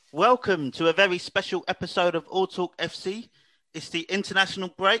Welcome to a very special episode of All Talk FC. It's the international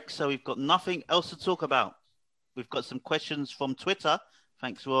break, so we've got nothing else to talk about. We've got some questions from Twitter.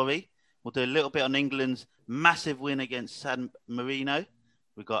 Thanks, Rory. We'll do a little bit on England's massive win against San Marino.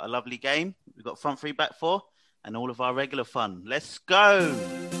 We've got a lovely game. We've got front three, back four, and all of our regular fun. Let's go!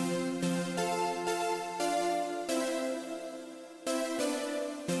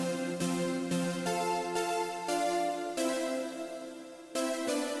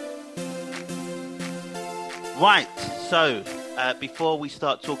 Right, so before we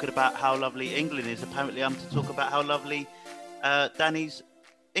start talking about how lovely England is, apparently I'm to talk about how lovely Danny's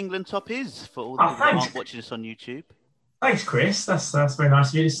England top is for all the people that aren't watching us on YouTube. Thanks, Chris. That's very nice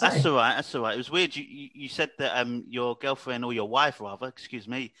of you to say. That's all right. It was weird. You said that your girlfriend or your wife, rather, excuse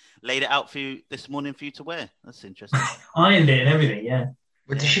me, laid it out for you this morning for you to wear. That's interesting. Ironed it and everything, yeah.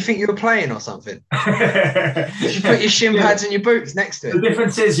 But did she think you were playing or something? Did you put your shin pads and your boots next to it? The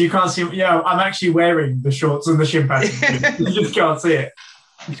difference is you can't see. Yeah, I'm actually wearing the shorts and the shin pads. You just can't see it.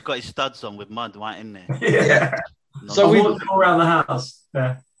 He's got his studs on with mud right in there. Yeah. So we all around the house.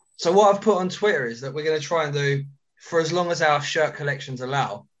 Yeah. So what I've put on Twitter is that we're going to try and do, for as long as our shirt collections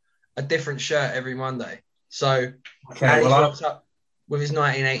allow, a different shirt every Monday. So Andy's rocked up with his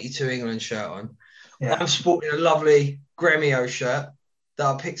 1982 England shirt on. Yeah. I'm sporting a lovely Gremio shirt that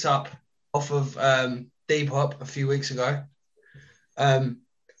I picked up off of Depop a few weeks ago.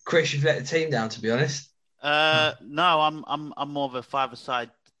 Chris, you've let the team down, to be honest. No, I'm more of a five-a-side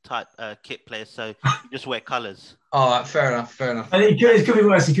type kit player, so you just wear colours. All right, fair enough. I think it could be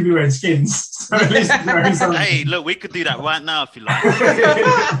worse. He could be wearing skins. So hey, look, we could do that right now if you like.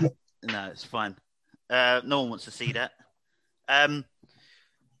 No, it's fine. No one wants to see that. Do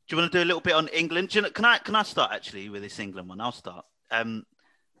you want to do a little bit on England? Can I start actually with this England one? I'll start.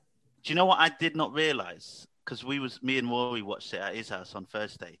 Do you know what I did not realise? Because me and Rory watched it at his house on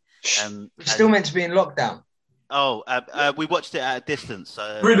Thursday. We're still meant to be in lockdown. Oh, we watched it at a distance.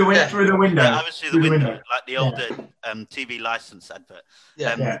 Through the window. Yeah, I was through the window, like the older TV license advert.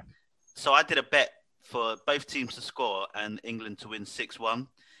 So I did a bet for both teams to score and England to win 6-1.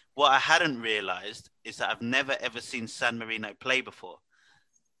 What I hadn't realised is that I've never ever seen San Marino play before,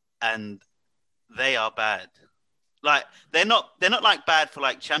 and they are bad. Like they're not like bad for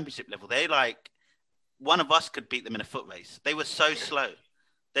like championship level. They like one of us could beat them in a foot race. They were so slow.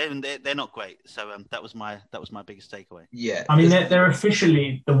 They're not great. So that was my biggest takeaway. Yeah, I mean they're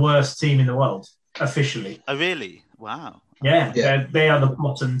officially the worst team in the world. Officially. Oh really? Wow. Yeah. They are the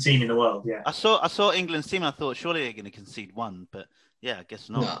bottom team in the world. Yeah. I saw England's team. And I thought surely they're going to concede one, but yeah, I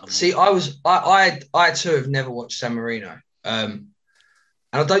guess not. No. See, I too have never watched San Marino, and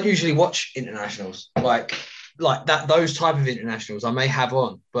I don't usually watch internationals like that. Those type of internationals I may have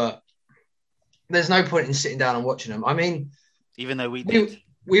on, but there's no point in sitting down and watching them. I mean, even though we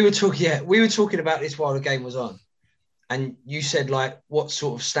were talking about this while the game was on, and you said like, what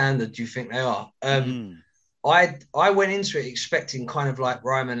sort of standard do you think they are? I went into it expecting kind of like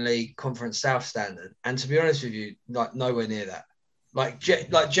Ryman League Conference South standard, and to be honest with you, like nowhere near that. Like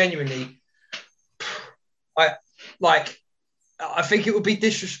genuinely, I think it would be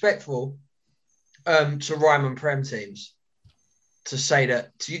disrespectful to Ryman Prem teams to say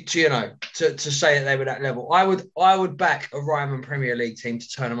that to say that they were that level. I would back a Ryman Premier League team to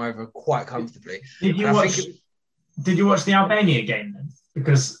turn them over quite comfortably. Did you watch the Albania game then?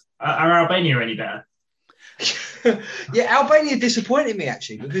 Because are Albania any better? Yeah, Albania disappointed me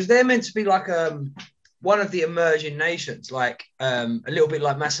actually because they're meant to be like one of the emerging nations, like a little bit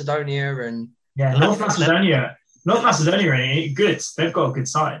like Macedonia and North Macedonia are good. They've got a good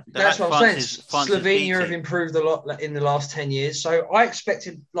side. That's what I'm saying. Slovenia have improved a lot in the last 10 years. So I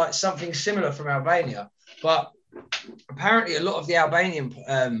expected like something similar from Albania. But apparently a lot of the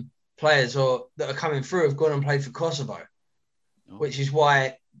Albanian players that are coming through have gone and played for Kosovo, which is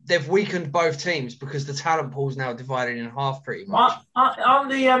why they've weakened both teams because the talent pool is now divided in half pretty much. Aren't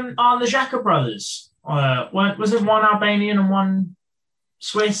the Xhaka brothers? Was it one Albanian and one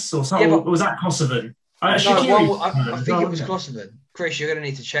Swiss or something? Or was that Kosovan? I think it was Kosovan. Chris, you're going to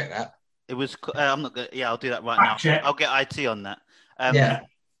need to check that. It was. I'm not. I'll do that right now. Check. I'll get IT on that.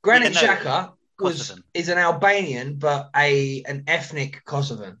 Granit Xhaka is an Albanian, but an ethnic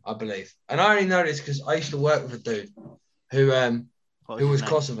Kosovan, I believe. And I only know this because I used to work with a dude who was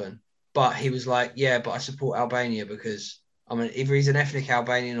Kosovan, but he was like, yeah, but I support Albania because either he's an ethnic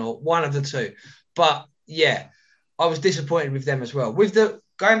Albanian or one of the two. But yeah, I was disappointed with them as well.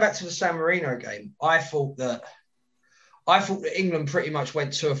 Going back to the San Marino game, I thought that England pretty much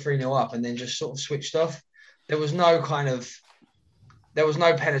went 2 or 3-0 up and then just sort of switched off. There was no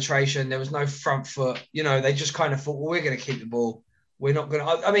penetration. There was no front foot. They just kind of thought, well, we're going to keep the ball. we're not going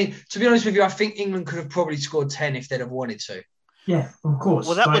to. I mean, to be honest with you, I think England could have probably scored 10 if they'd have wanted to. Yeah, of course.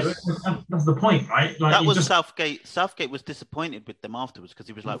 Well, that's the point, right? Like, that was Southgate. Southgate was disappointed with them afterwards because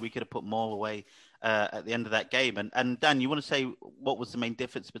he was like, we could have put more away at the end of that game. And Dan, you want to say what was the main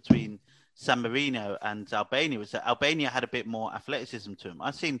difference between San Marino and Albania? Was that Albania had a bit more athleticism to him.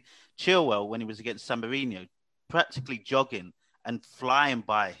 I've seen Chilwell when he was against San Marino practically jogging and flying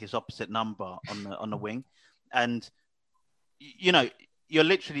by his opposite number on the wing, and you know. You're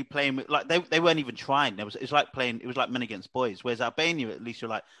literally playing with, like, they weren't even trying. It was like men against boys. Whereas Albania, at least you're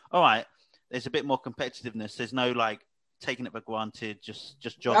like, all right, there's a bit more competitiveness. There's no like taking it for granted, just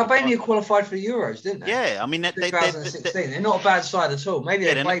jogging. Albania qualified for the Euros, didn't they? Yeah, I mean, 2016. They're not a bad side at all. Maybe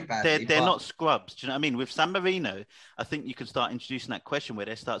they played badly. They're not scrubs. Do you know what I mean? With San Marino, I think you can start introducing that question where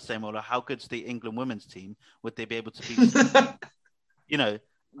they start saying, well, how good's the England women's team? Would they be able to beat? You know.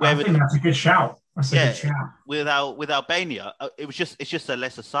 I think that's a good shout. Good shout. With Albania, it's just a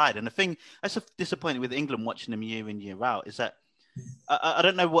lesser side. And the thing that's disappointing with England watching them year in, year out is that I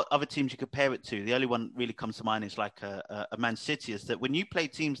don't know what other teams you compare it to. The only one really comes to mind is like a Man City, is that when you play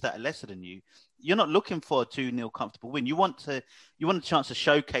teams that are lesser than you, you're not looking for a 2-0 comfortable win. You want a chance to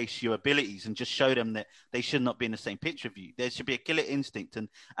showcase your abilities and just show them that they should not be in the same pitch with you. There should be a killer instinct and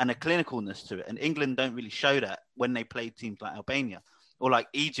a clinicalness to it. And England don't really show that when they play teams like Albania. Or like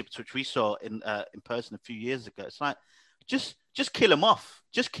Egypt, which we saw in person a few years ago. It's like, just kill them off.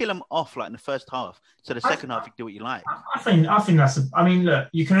 Just kill them off like in the first half. So the second half, you do what you like. I think that's. I mean, look,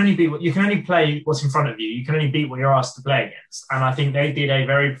 you can only play what's in front of you. You can only beat what you're asked to play against. And I think they did a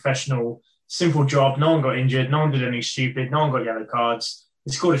very professional, simple job. No one got injured. No one did anything stupid. No one got yellow cards.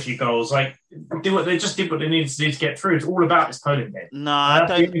 They scored a few goals. Like, they just did what they needed to do to get through. It's all about this Poland game. No, I don't.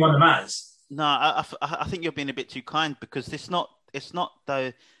 That's the only one that matters. No, I think you're being a bit too kind because it's not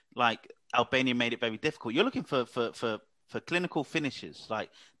though like Albania made it very difficult. You're looking for clinical finishes. Like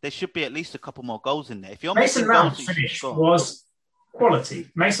there should be at least a couple more goals in there. If you're Mason Mount's finish was quality.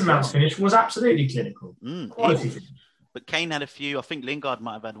 Mason Mount's finish was absolutely clinical. Quality finish. But Kane had a few. I think Lingard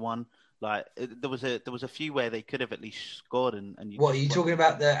might have had one. Like there was a few where they could have at least scored. And what are you talking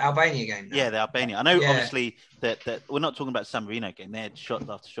about, the Albania game now? Yeah, the Albania. I know obviously that we're not talking about San Marino game. They had shot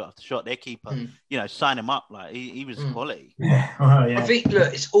after shot after shot. Their keeper, sign him up. Like he was quality. Yeah. Oh, yeah. I think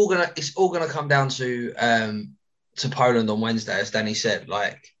look, it's all gonna come down to Poland on Wednesday, as Danny said.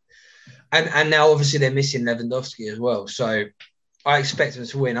 Like, and now obviously they're missing Lewandowski as well. So I expect them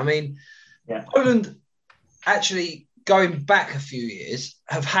to win. I mean, Poland actually, going back a few years,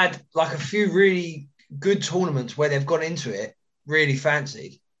 have had like a few really good tournaments where they've gone into it really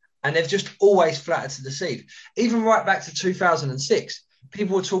fancied, and they've just always flattered to deceive. Even right back to 2006,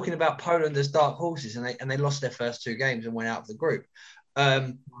 people were talking about Poland as dark horses, and they lost their first two games and went out of the group.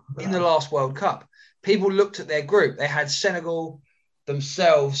 In the last World Cup, people looked at their group. They had Senegal,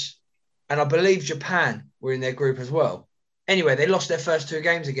 themselves, and I believe Japan were in their group as well. Anyway, they lost their first two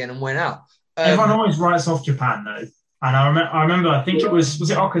games again and went out. Everyone always writes off Japan, though. And I remember, I think it was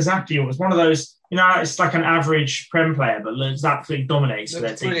it Okazaki, or it was one of those, it's like an average Prem player, but absolutely dominates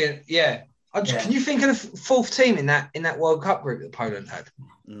their team. Brilliant, yeah. Can you think of a fourth team in that World Cup group that Poland had?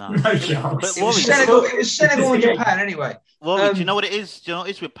 No chance. It was Senegal and Japan anyway. Well, do you know what it is? Do you know what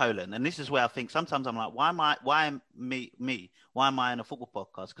it is with Poland? And this is where I think sometimes I'm like, why am I in a football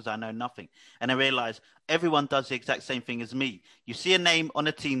podcast? Because I know nothing. And I realise everyone does the exact same thing as me. You see a name on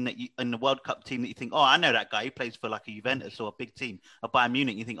a team in the World Cup team that you think, oh, I know that guy. He plays for like a Juventus or a big team, or Bayern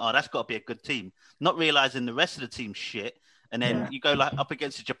Munich. You think, oh, that's got to be a good team. Not realising the rest of the team's shit. And then you go like up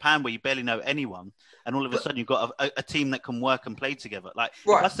against Japan where you barely know anyone, and all of a sudden you've got a team that can work and play together. Like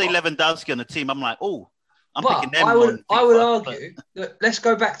if I say Lewandowski on the team, I'm like, oh, I'm picking them. I would argue that let's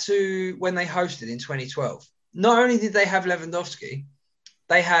go back to when they hosted in 2012. Not only did they have Lewandowski,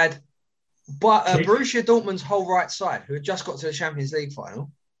 they had Borussia Dortmund's whole right side, who had just got to the Champions League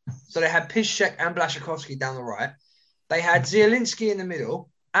final. So they had Piszczek and Blaszczykowski down the right. They had Zielinski in the middle,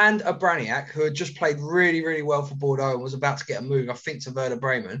 and Obraniak, who had just played really, really well for Bordeaux and was about to get a move, I think, to Werder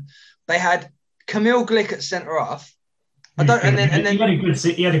Bremen. They had Kamil Glik at centre half. He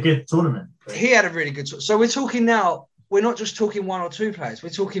had a good tournament. He had a really good tournament. So we're talking now, we're not just talking one or two players, we're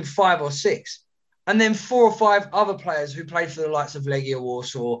talking 5 or 6. And then 4 or 5 other players who played for the likes of Legia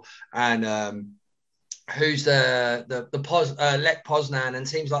Warsaw and who's Lech Poznan and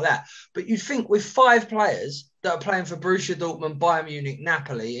teams like that. But you'd think with 5 players that are playing for Borussia Dortmund, Bayern Munich,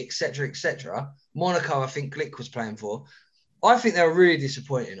 Napoli, etc., Monaco, I think Glik was playing for. I think they were really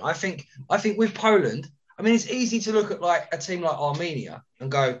disappointing. I think with Poland, I mean, it's easy to look at like a team like Armenia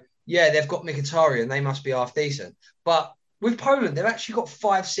and go, yeah, they've got Mkhitaryan, they must be half decent. But with Poland, they've actually got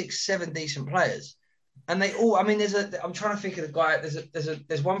 5, 6, 7 decent players. And they all. I mean, I'm trying to think of the guy.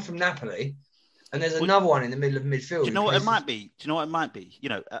 There's one from Napoli, and there's another one in the middle of midfield. Do you know what it might be?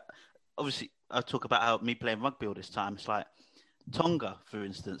 Obviously, I talk about how me playing rugby all this time. It's like Tonga, for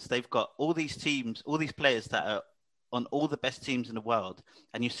instance. They've got all these teams, all these players that are on all the best teams in the world,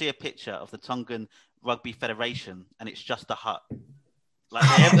 and you see a picture of the Tongan Rugby Federation, and it's just a hut. Like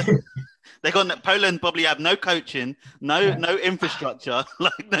Poland probably have no coaching, no infrastructure,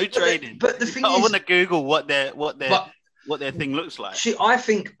 like no training. But the thing I want to Google what their thing looks like. I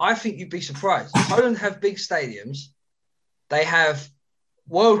think you'd be surprised. Poland have big stadiums. They have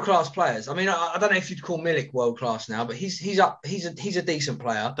world-class players. I mean, I don't know if you'd call Milik world-class now, but he's up. He's a decent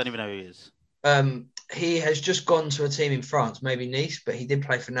player. I don't even know who he is. He has just gone to a team in France, maybe Nice, but he did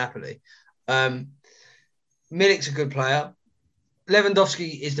play for Napoli. Milik's a good player.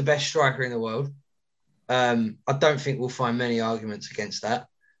 Lewandowski is the best striker in the world. I don't think we'll find many arguments against that.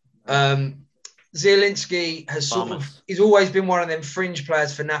 Zielinski he's always been one of them fringe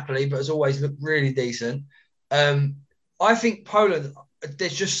players for Napoli, but has always looked really decent. I think Poland,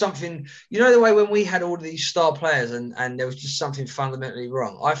 there's just something, the way when we had all of these star players and there was just something fundamentally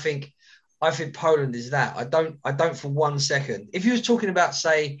wrong. I think Poland is that. I don't for 1 second. If you was talking about,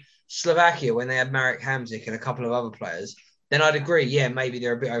 say, Slovakia when they had Marek Hamsik and a couple of other players, then I'd agree, yeah, maybe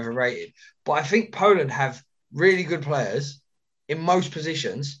they're a bit overrated. But I think Poland have really good players in most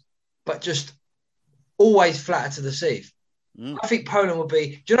positions, but just always flatter to the sieve. I think Poland would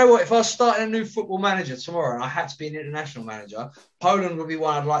be... Do you know what? If I was starting a new football manager tomorrow and I had to be an international manager, Poland would be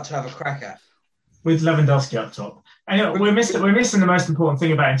one I'd like to have a crack at. With Lewandowski up top. And we're missing the most important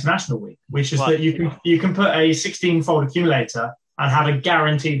thing about International Week, which is that you can put a 16-fold accumulator and have a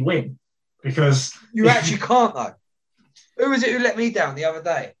guaranteed win. Because... You actually can't, though. Who was it who let me down the other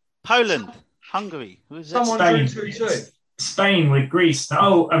day? Poland. Hungary. Who is it? Someone drew 2-2. Spain with Greece.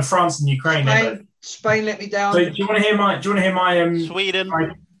 Oh, and France and Ukraine. Spain let me down. So do you want to hear my Sweden?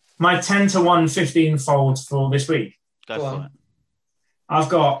 My 10-1 15-fold for this week? Go for it. I've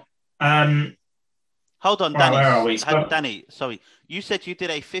got hold on, Danny. Where are we? Danny, sorry. You said you did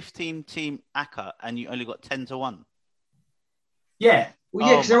a 15-team ACCA and you only got 10-1. Yeah. Well,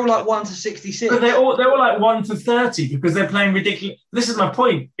 yeah, because they're all like 1 to 66. But they're all like 1 to 30 because they're playing ridiculous. This is my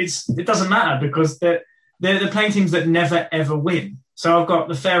point. It doesn't matter because they're playing teams that never ever win. So I've got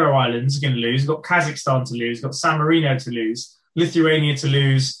the Faroe Islands going to lose. I've got Kazakhstan to lose. I've got San Marino to lose. Lithuania to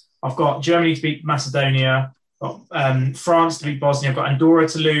lose. I've got Germany to beat Macedonia. I've got France to beat Bosnia. I've got Andorra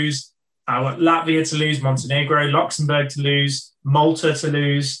to lose. I've got Latvia to lose. Montenegro, Luxembourg to lose. Malta to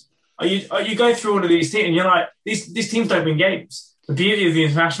lose. You go through all of these teams and you're like, these teams don't win games. The beauty of the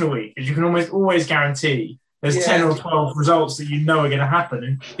International Week is you can almost always guarantee there's 10 or 12 results that you know are going to happen.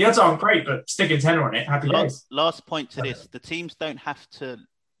 And the odds aren't great, but stick a tenner on it. Happy days. Last point to this. The teams don't have to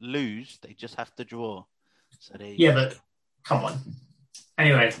lose. They just have to draw. So but come on.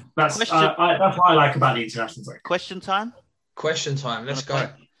 Anyway, that's what I like about the International Break. Question time? Let's go.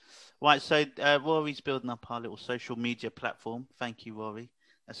 Right, so Rory's building up our little social media platform. Thank you, Rory.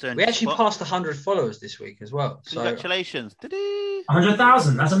 We actually passed 100 followers this week as well. Congratulations.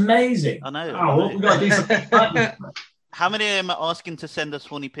 100,000. That's amazing. I know. Oh, we've got to do something. How many of them are asking to send us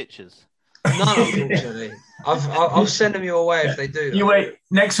funny pictures? None, unfortunately. I'll send them your way if they do. You wait.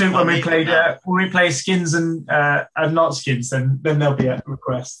 Next week when we play skins and not skins, then there'll be a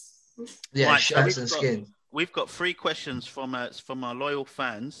request. Yeah, right, shirts and skins. We've got 3 questions from our loyal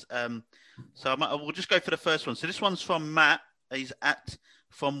fans. So we'll just go for the first one. So this one's from Matt. He's at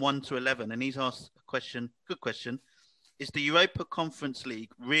from 1 to 11, and he's asked a question. Good question. Is the Europa Conference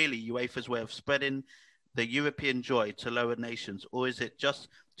League really UEFA's way of spreading the European joy to lower nations, or is it just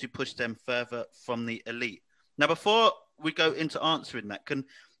to push them further from the elite? Now, before we go into answering that,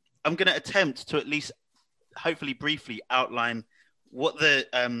 I'm going to attempt to at least, hopefully briefly, outline what the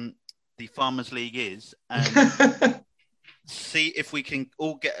Farmers League is, and see if we can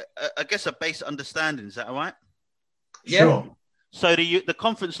all get, I guess, a base understanding. Is that all right? Yeah. Sure. So the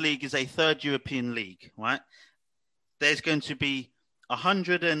Conference League is a third European league, right? There's going to be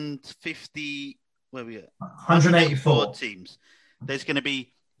 150, where are we at? 184 teams. There's going to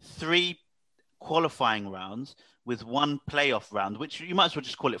be 3 qualifying rounds with 1 playoff round, which you might as well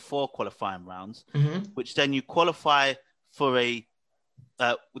just call it 4 qualifying rounds, which then you qualify for with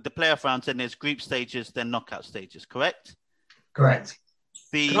the playoff rounds, then there's group stages, then knockout stages, correct? Correct.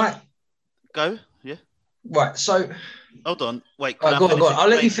 Go? Yeah. Right, so... Hold on, wait. Go on. I'll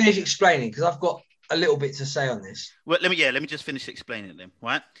let you finish explaining because I've got a little bit to say on this. Well, let me just finish explaining them,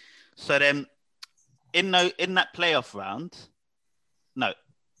 right? So then, in that playoff round,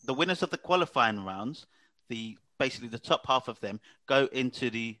 the winners of the qualifying rounds, basically the top half of them go into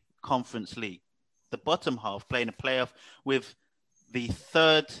the Conference League. the bottom half playing a playoff with the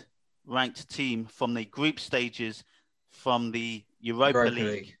third ranked team from the group stages from the Europa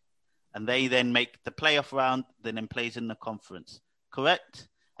League. And they then make the playoff round, then plays in the conference. Correct?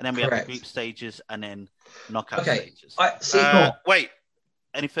 And then we have the group stages and then knockout stages. Wait,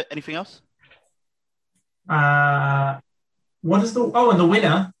 anything else? What is and the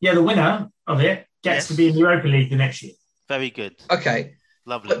winner? Yeah, the winner of it gets to be in the Europa League the next year. Very good. Okay.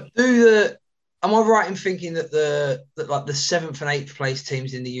 Lovely. But am I right in thinking that the 7th and 8th place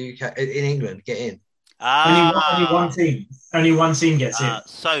teams in the UK, in England, get in? Only one team. Only one team gets in.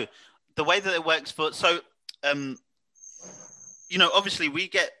 So the way that it works obviously we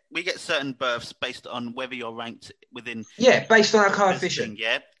get certain berths based on whether you're ranked within. Yeah, based on our coefficient.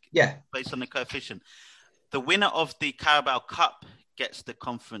 Yeah. Based on the coefficient. The winner of the Carabao Cup gets the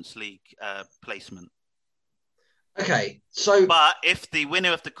Conference League placement. Okay, but if the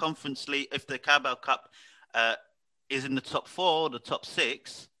winner of the Conference League, if the Carabao Cup is in the top 4 or the top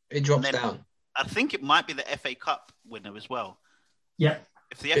 6, it drops down. I think it might be the FA Cup winner as well. Yeah.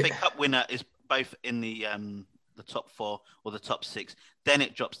 If the FA Cup winner is both in the top 4 or the top 6, then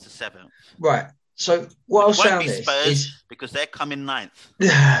it drops to 7th. Right. So what I'll say is because they're coming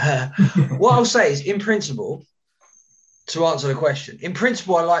 9th. What I'll say is, in principle, to answer the question, in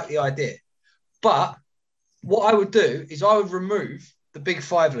principle, I like the idea, but what I would do is I would remove the big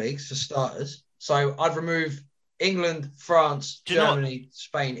 5 leagues for starters. So I'd remove England, France, Germany,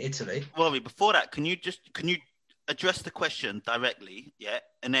 Spain, Italy. Rory, before that, can you address the question directly? Yeah,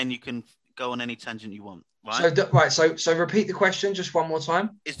 and then you can go on any tangent you want. Right. So repeat the question just one more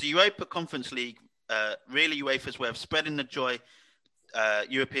time. Is the Europa Conference League really UEFA's way of spreading the joy,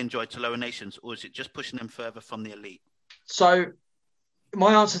 European joy, to lower nations, or is it just pushing them further from the elite? So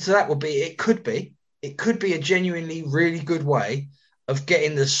my answer to that would be it could be a genuinely really good way of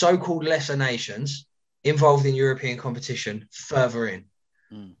getting the so-called lesser nations involved in European competition further in.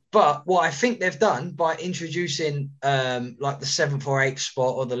 But what I think they've done by introducing like the 7th or 8th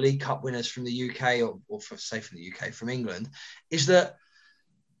spot or the League Cup winners from the UK from England, is that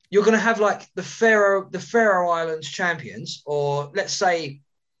you're going to have like the Faroe Islands champions, or let's say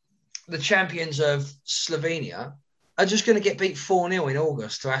the champions of Slovenia, are just going to get beat 4-0 in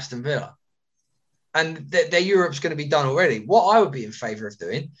August to Aston Villa. And their Europe's going to be done already. What I would be in favour of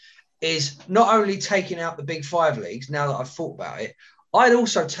doing is not only taking out the big 5 leagues, now that I've thought about it, I'd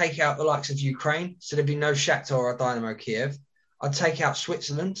also take out the likes of Ukraine, so there'd be no Shakhtar or Dynamo Kiev. I'd take out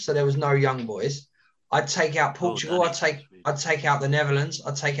Switzerland, so there was no young boys. I'd take out Portugal. I'd take out the Netherlands.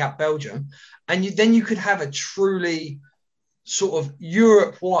 I'd take out Belgium. And then you could have a truly sort of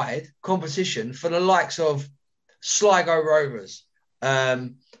Europe-wide competition for the likes of Sligo Rovers,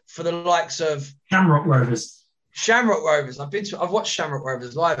 for the likes of Shamrock Rovers. I've watched Shamrock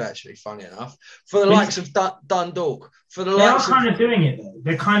Rovers live, actually, funny enough. For the likes of Dundalk. They are kind of doing it, though.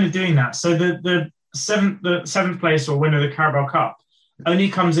 They're kind of doing that. So the seventh place or winner of the Carabao Cup only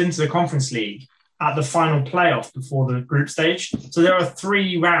comes into the Conference League at the final playoff before the group stage. So there are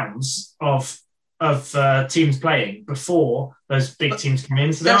 3 rounds of teams playing before those big teams come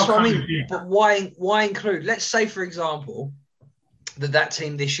in. So that's what I mean. But why include? Let's say, for example, that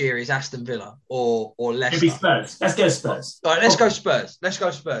team this year is Aston Villa or Leicester. It'd be Spurs. Let's go Spurs. All right, let's go Spurs.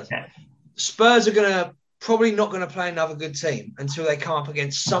 Yeah. Spurs are probably not going to play another good team until they come up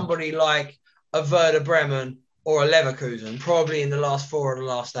against somebody like a Werder Bremen or a Leverkusen, probably in the last 4 or the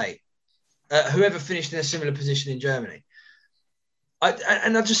last 8. Whoever finished in a similar position in Germany. I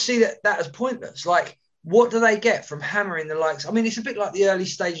just see that as pointless. Like, what do they get from hammering the likes? I mean, it's a bit like the early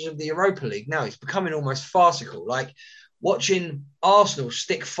stages of the Europa League now. It's becoming almost farcical. Like, watching Arsenal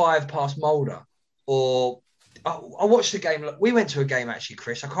stick 5 past Mulder, or I watched the game. We went to a game, actually,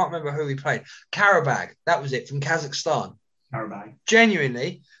 Chris. I can't remember who we played. Karabag. That was it, from Kazakhstan. Karabag.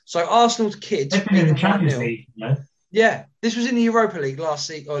 Genuinely. So Arsenal's kids. They've been in the Champions League, Yeah, this was in the Europa League last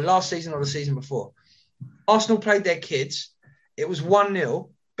season or the season before. Arsenal played their kids. It was 1-0,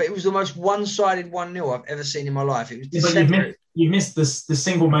 but it was the most one-sided 1-0 I've ever seen in my life. It was December. You missed the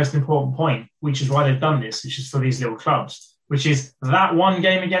single most important point, which is why they've done this, which is for these little clubs, which is that one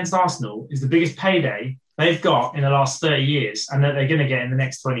game against Arsenal is the biggest payday they've got in the last 30 years and that they're going to get in the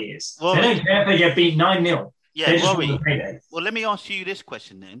next 20 years. Well, they don't care if they get beat 9-0. Yeah, well, let me ask you this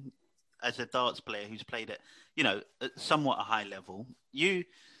question then. As a darts player who's played at, at somewhat a high level, you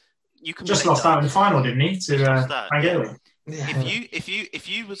can just lost out in the final, didn't he? To Hungary. Yeah. If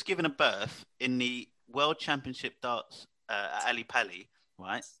you was given a berth in the World Championship darts at Ali Pali,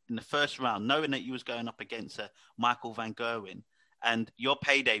 right, in the first round, knowing that you was going up against Michael van Gerwen, and your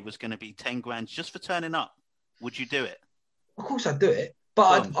payday was going to be 10 grand just for turning up, would you do it? Of course, I'd do it,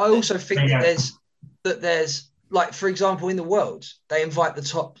 but I also think that that there's, like, for example, in the Worlds, they invite the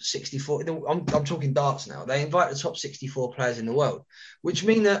top 64. I'm talking darts now. They invite the top 64 players in the world, which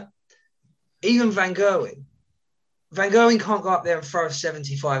mean that even Van Gerwen can't go up there and throw a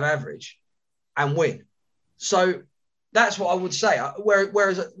 75 average and win. So that's what I would say.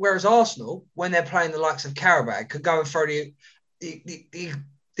 Whereas Arsenal, when they're playing the likes of Karabag, could go and throw the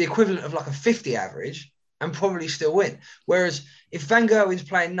equivalent of like a 50 average and probably still win. Whereas if Van Gerwen's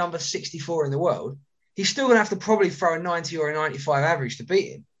playing number 64 in the world, he's still going to have to probably throw a 90 or a 95 average to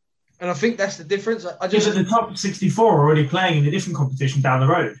beat him. And I think that's the difference. But the top 64 are already playing in a different competition down the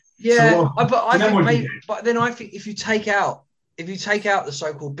road. Yeah, so but then I think if you take out the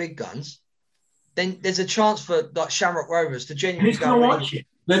so-called big guns, then there's a chance for like Shamrock Rovers to genuinely go and watch it.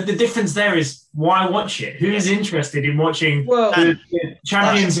 The difference there is why watch it? Who is interested in watching the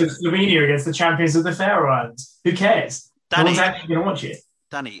champions of Slovenia against the champions of the Faroe Islands? Who cares? No one's actually going to watch it.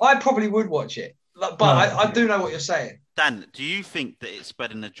 Danny, I probably would watch it, but I do know what you're saying. Dan, do you think that it's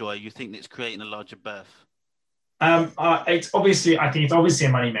spreading the joy? You think that it's creating a larger berth? It's obviously, I think it's obviously a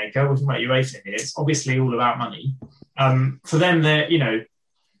moneymaker. We're talking about UEFA here. It's obviously all about money. For them,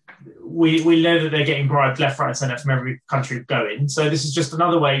 we know that they're getting bribed left, right, and centre from every country going. So this is just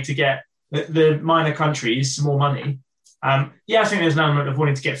another way to get the minor countries some more money. I think there's an element of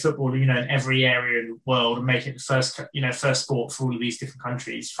wanting to get football, in every area in the world and make it the first sport for all of these different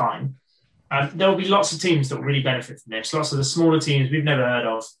countries. Fine. There will be lots of teams that will really benefit from this. Lots of the smaller teams we've never heard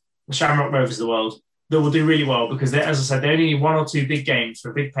of, the Shamrock Rovers of the world, that will do really well because, as I said, they only need one or two big games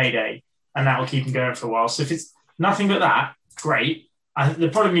for a big payday, and that will keep them going for a while. So if it's nothing but that, great. The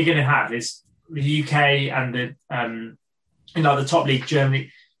problem you're going to have is the UK and the top league,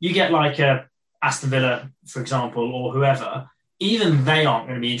 Germany. You get like Aston Villa, for example, or whoever. Even they aren't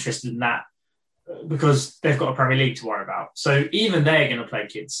going to be interested in that because they've got a Premier League to worry about. So even they're going to play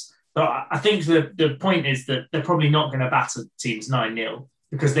kids. But I think the point is that they're probably not going to batter teams 9-0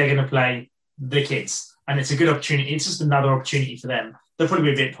 because they're going to play the kids. And it's a good opportunity. It's just another opportunity for them. They'll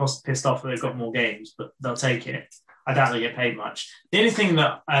probably be a bit pissed off that they've got more games, but they'll take it. I doubt they get paid much. The only thing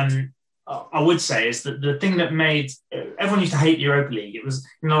that I would say is that the thing that made everyone used to hate the Europa League. It was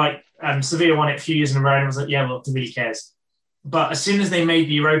Sevilla won it a few years in a row, and it was like, yeah, well, who really cares? But as soon as they made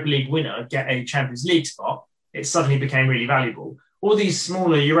the Europa League winner get a Champions League spot, it suddenly became really valuable. All these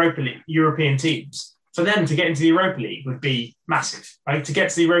smaller European teams, for them to get into the Europa League would be massive. Right? To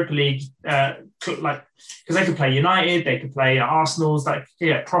get to the Europa League, because they could play United, they could play Arsenal's,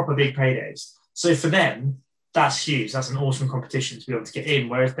 proper big paydays. So for them, that's huge. That's an awesome competition to be able to get in,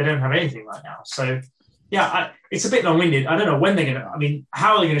 whereas they don't have anything right now. So, it's a bit long-winded. I don't know when they're going to...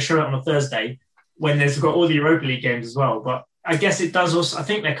 how are they going to show it on a Thursday when they've got all the Europa League games as well? But I guess it does also... I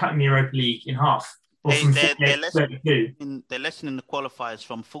think they're cutting the Europa League in half. They're lessening the qualifiers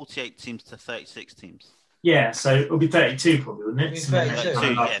from 48 teams to 36 teams. Yeah, so it'll be 32 probably, wouldn't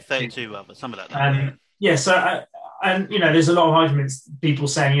it? 32 rather, something like that. There's a lot of arguments, people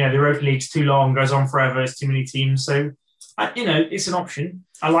saying, the Europa League's too long, goes on forever, there's too many teams. So, it's an option.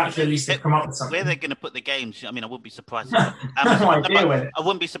 I like to at least come up with something. Where they're going to put the games, I wouldn't be surprised. I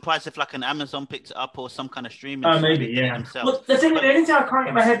wouldn't be surprised if like an Amazon picked it up or some kind of streaming. Oh, maybe, yeah. Well, the only thing I can't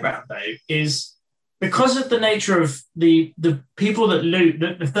get my head around, though, is because of the nature of the people that loot,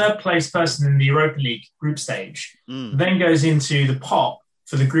 the third place person in the Europa League group stage then goes into the pot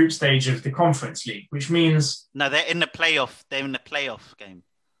for the group stage of the Conference League, which means... No, they're in the playoff. They're in the playoff game.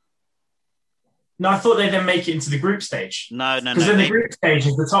 No, I thought they then make it into the group stage. No. Because in the group stage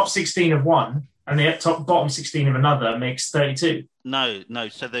is the top 16 of one and the bottom 16 of another makes 32. No.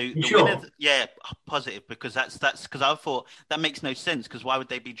 So the sure? winner, positive, because that's because I thought that makes no sense. Because why would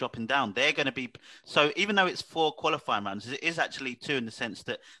they be dropping down? They're going to be so even though it's 4 qualifying rounds, it is actually 2 in the sense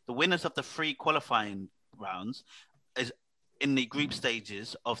that the winners of the 3 qualifying rounds is in the group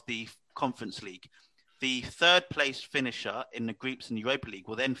stages of the Conference League. The third place finisher in the groups in the Europa League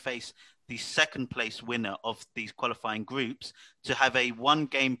will then face the second place winner of these qualifying groups to have a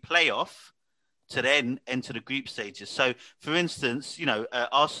 1-game playoff to then enter the group stages. So, for instance,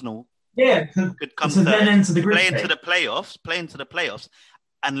 Arsenal could come third, then into the group play into the playoffs,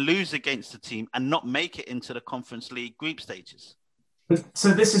 and lose against the team and not make it into the Conference League group stages. So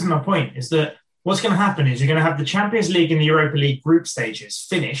this is my point: is that what's going to happen is you're going to have the Champions League and the Europa League group stages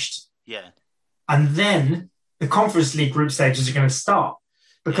finished, and then the Conference League group stages are going to start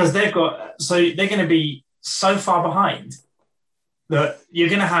because they're going to be so far behind that you're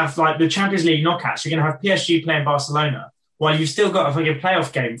going to have like the Champions League knockouts. You're going to have PSG playing Barcelona while you've still got a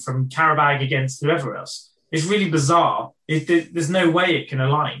playoff game from Karabag against whoever else. It's really bizarre. There's no way it can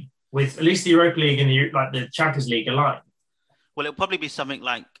align with at least the Europa League and the Champions League align. Well, it'll probably be something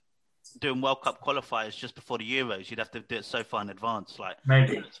like doing World Cup qualifiers just before the Euros. You'd have to do it so far in advance. Like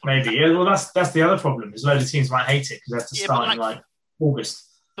maybe. Yeah, well, that's the other problem. Is a load of teams might hate it because they have to start in like August.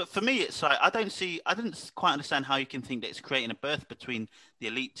 But for me, it's like I didn't quite understand how you can think that it's creating a berth between the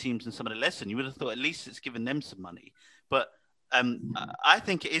elite teams and some of the lesser. You would have thought at least it's giving them some money. But I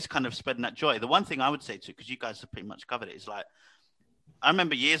think it is kind of spreading that joy. The one thing I would say to, because you guys have pretty much covered it, is like, I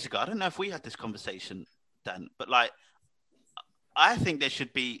remember years ago, I don't know if we had this conversation, Dan, but like, I think there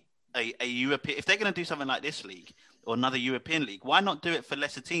should be a European, if they're going to do something like this league or another European league, why not do it for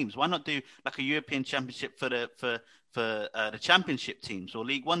lesser teams? Why not do like a European Championship for the Championship teams or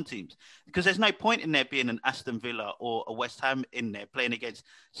League One teams? Because there's no point in there being an Aston Villa or a West Ham in there playing against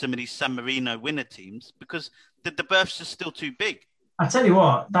some of these San Marino winner teams because the berths are still too big. I tell you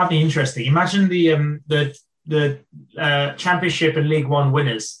what, that'd be interesting. Imagine the Championship and League One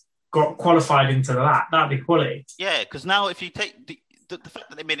winners got qualified into that. That'd be quality. Yeah, because now if you take the fact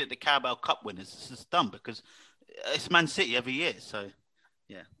that they made it the Carabao Cup winners, this is dumb because it's Man City every year. So,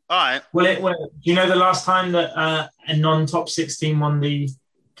 yeah. All right. Do you know the last time that a non-top 6 team won the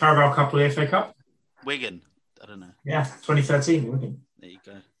Carabao Cup or the FA Cup? Wigan. I don't know. Yeah, 2013, Wigan. There you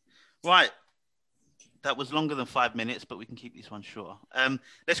go. Right. That was longer than 5 minutes, but we can keep this one shorter.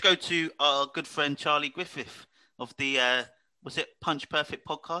 Let's go to our good friend Charlie Griffith of the, was it Punch Perfect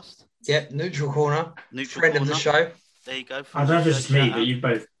podcast? Yep, Neutral Corner. Friend of the show. There you go. I don't know if it's me, but you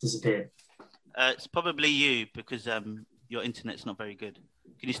both disappeared. It's probably you because your internet's not very good.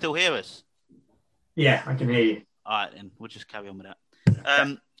 Can you still hear us? Yeah, I can hear you. All right, then we'll just carry on with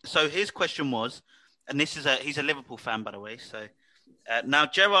that. So his question was, and he's a Liverpool fan, by the way. So now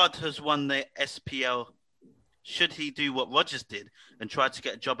Gerrard has won the SPL. Should he do what Rodgers did and try to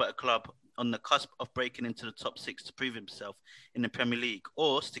get a job at a club on the cusp of breaking into the top 6 to prove himself in the Premier League,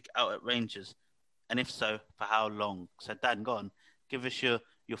 or stick out at Rangers? And if so, for how long? So Dan, go on. Give us your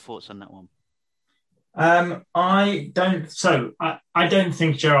thoughts on that one. I don't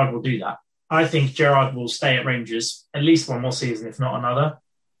think Gerrard will do that. I think Gerrard will stay at Rangers at least one more season, if not another.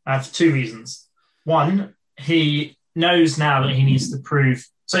 For 2 reasons. One, he knows now that he needs to prove.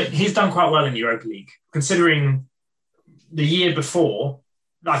 So he's done quite well in the Europa League, considering the year before.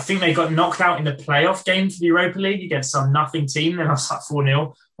 I think they got knocked out in the playoff game for the Europa League against some nothing team. They lost like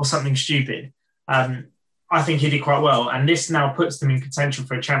 4-0 or something stupid. I think he did quite well, and this now puts them in contention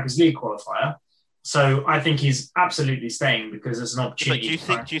for a Champions League qualifier. So I think he's absolutely staying because there's an opportunity.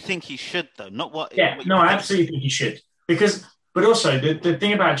 But do you think he should though? Not what? Yeah, what no, I absolutely think he should. But also the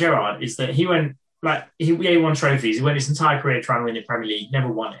thing about Gerrard is that he won trophies. He went his entire career trying to win the Premier League,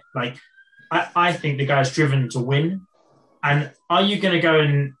 never won it. Like I think the guy's driven to win. And are you going to go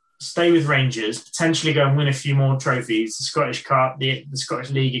and stay with Rangers, potentially go and win a few more trophies, the Scottish Cup, the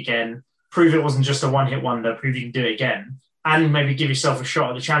Scottish League again, prove it wasn't just a one-hit wonder, prove you can do it again, and maybe give yourself a shot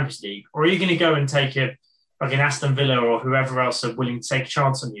at the Champions League? Or are you going to go and take an Aston Villa or whoever else are willing to take a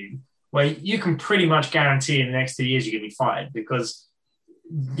chance on you, where you can pretty much guarantee in the next 2 years you're going to be fired because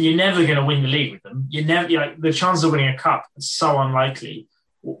you're never going to win the league with them. The chances of winning a cup are so unlikely.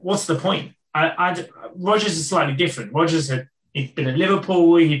 What's the point? Rodgers is slightly different. Rodgers he'd been at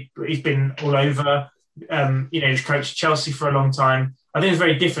Liverpool. He's been all over. He's coached Chelsea for a long time. I think it's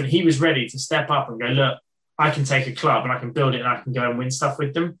very different. He was ready to step up and go, look, I can take a club and I can build it and I can go and win stuff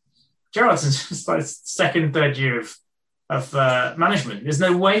with them. Gerrard's just like second, third year of management. There's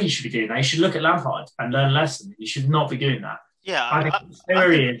no way he should be doing that. He should look at Lampard and learn a lesson. He should not be doing that. Yeah, I think stay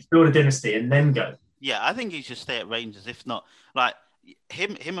where he is, build a dynasty, and then go. Yeah, I think he should stay at Rangers. If not, like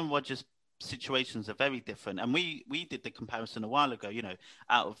him and Rodgers' situations are very different. And we did the comparison a while ago.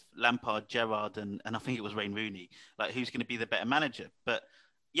 Out of Lampard, Gerrard, and I think it was Wayne Rooney. Like, who's going to be the better manager? But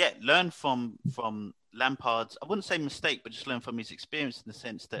yeah, learn from Lampard's, I wouldn't say mistake, but just learn from his experience in the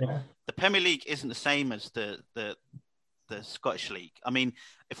sense that the Premier League isn't the same as the Scottish League. I mean,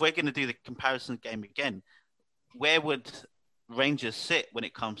 if we're going to do the comparison game again, where would Rangers sit when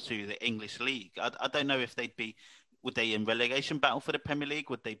it comes to the English League? I don't know if would they in relegation battle for the Premier League?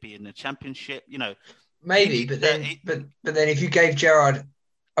 Would they be in the Championship? Maybe, but then if you gave Gerrard,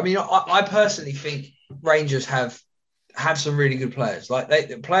 I mean, I personally think Rangers have some really good players. Like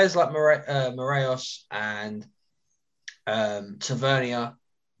players like Morelos and Tavernier,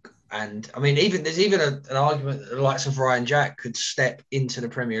 and I mean, there's even an argument that the likes of Ryan Jack could step into the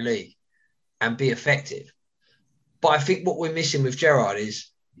Premier League and be effective. But I think what we're missing with Gerrard is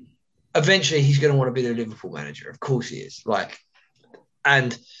eventually he's going to want to be the Liverpool manager. Of course he is.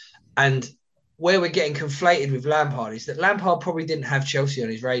 And where we're getting conflated with Lampard is that Lampard probably didn't have Chelsea on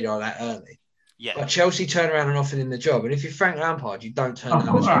his radar that early. Yeah. But Chelsea turned around and offered him the job. And if you're Frank Lampard, you don't turn down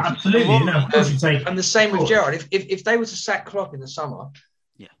the job. Absolutely. And the same with Gerrard. If they were to sack Klopp in the summer,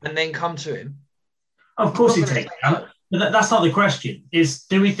 and then come to him. Of course he takes it. But that's not the question.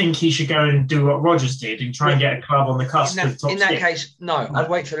 Do we think he should go and do what Rodgers did and try and get a club on the cusp of top 6? In that case, no. I'd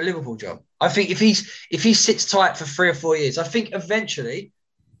wait for the Liverpool job. I think if he sits tight for 3 or 4 years, I think eventually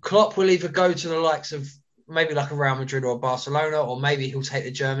Klopp will either go to the likes of maybe like a Real Madrid or a Barcelona, or maybe he'll take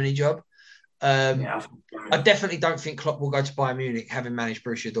the Germany job. I definitely don't think Klopp will go to Bayern Munich having managed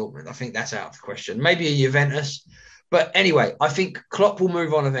Borussia Dortmund. I think that's out of the question. Maybe a Juventus. But anyway, I think Klopp will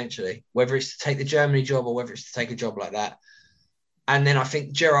move on eventually, whether it's to take the Germany job or whether it's to take a job like that. And then I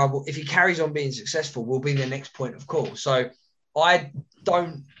think Gerrard, if he carries on being successful, will be the next point of call. So I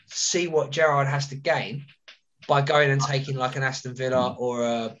don't see what Gerrard has to gain by going and taking like an Aston Villa or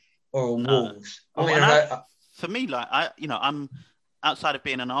a Wolves. For me, I'm outside of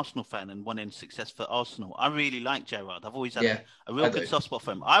being an Arsenal fan and wanting success for Arsenal, I really like Gerrard. I've always had a real good soft spot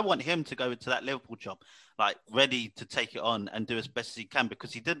for him. I want him to go to that Liverpool job, like ready to take it on and do as best as he can,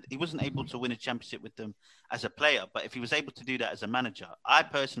 because he wasn't able to win a championship with them as a player. But if he was able to do that as a manager, I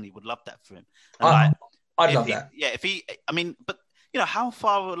personally would love that for him. And I'd love that. Yeah, but how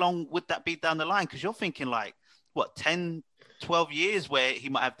far along would that be down the line? Because you're thinking like, 10, 12 years where he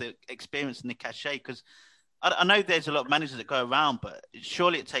might have the experience and the cachet, because I know there's a lot of managers that go around, but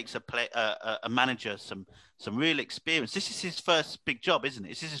surely it takes a manager some real experience. This is his first big job, isn't it?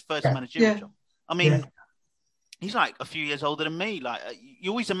 This is his first managerial job. I mean, he's like a few years older than me. Like, you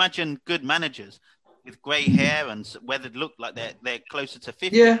always imagine good managers with grey hair and weathered look like they're closer to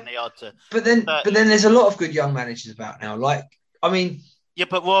 50 than they are to. But then there's a lot of good young managers about now. Like, I mean. Yeah,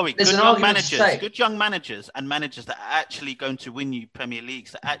 but Rory, good young managers and managers that are actually going to win you Premier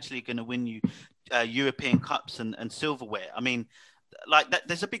Leagues, that are actually going to win you European Cups and silverware. I mean, like that.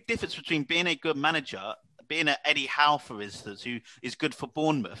 There's a big difference between being a good manager, being an Eddie Howe, for instance, who is good for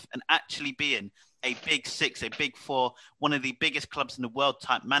Bournemouth, and actually being a big 6, a big 4, one of the biggest clubs in the world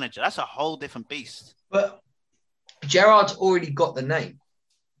type manager. That's a whole different beast. But Gerrard's already got the name,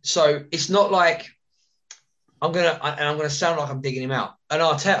 so it's not like I'm gonna sound like I'm digging him out. An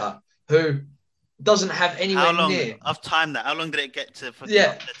Arteta who doesn't have anywhere near. I've timed that. How long did it get to?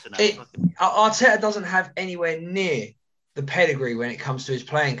 Arteta doesn't have anywhere near the pedigree when it comes to his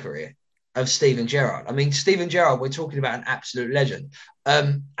playing career of Steven Gerrard. I mean, Steven Gerrard, we're talking about an absolute legend.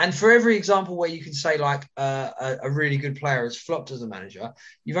 And for every example where you can say like a really good player has flopped as a manager,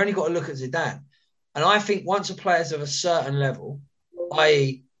 you've only got to look at Zidane. And I think once a player's of a certain level,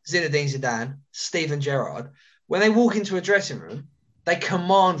 i.e. Zinedine Zidane, Steven Gerrard, when they walk into a dressing room, they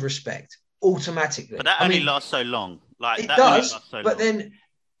command respect automatically. But that only lasts so long. Like it does. But then,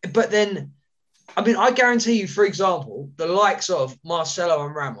 I mean, I guarantee you, for example, the likes of Marcelo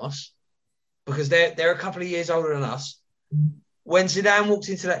and Ramos, because they're a couple of years older than us. When Zidane walked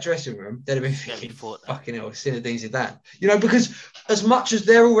into that dressing room, they'd have been thinking, "Fucking hell, Zinedine Zidane." Because as much as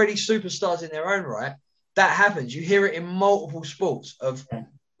they're already superstars in their own right, that happens. You hear it in multiple sports of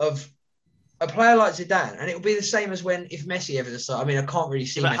a player like Zidane, and it will be the same as if Messi ever decided. I mean, I can't really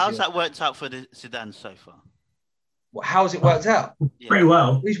see. But how's that worked out for Zidane so far? How's it worked out? Pretty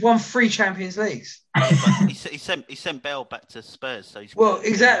well. He's won 3 Champions Leagues. he sent Bale back to Spurs, so he's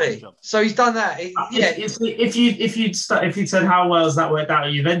exactly. So he's done that. If you'd said how well has that worked out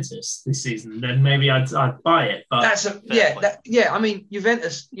at Juventus this season, then maybe I'd buy it. But I mean,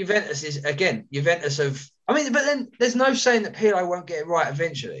 Juventus is again Juventus of. I mean, but then there's no saying that Pirlo won't get it right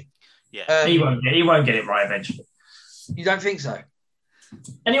eventually. Yeah, he won't get it right eventually. You don't think so?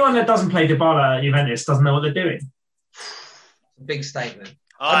 Anyone that doesn't play Dybala at Juventus doesn't know what they're doing. Big statement.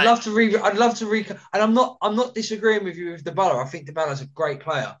 I'd love to and I'm not disagreeing with you with Dybala. I think Dybala's a great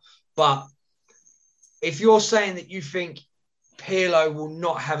player, but if you're saying that you think Pirlo will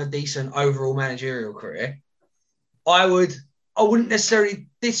not have a decent overall managerial career, I wouldn't necessarily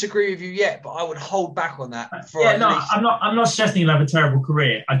disagree with you yet, but I would hold back on that. I'm not suggesting he'll have a terrible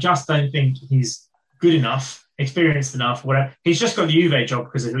career. I just don't think he's good enough, experienced enough, whatever. He's just got the Juve job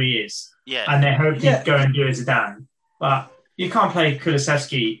because of who he is. Yeah. And they hope he'd go and do it Zidane. But you can't play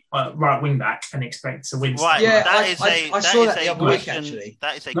Kulusevski right wing back and expect to win. Right. Yeah, I saw that the other week, actually.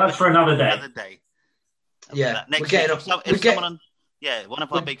 That is That's for another day. Yeah. One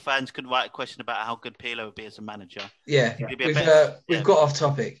of our big fans could write a question about how good Pirlo would be as a manager. Yeah, we've got off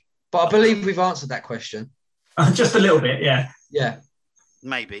topic. But I believe we've answered that question. Just a little bit, yeah. Yeah.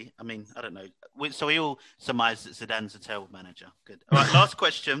 Maybe. I mean, I don't know. So we all surmise that Zidane's a terrible manager. Good. All right, last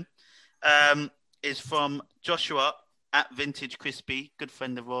question is from Joshua at Vintage Crispy, good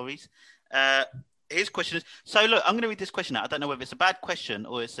friend of Rory's. His question is, so look, I'm going to read this question out. I don't know whether it's a bad question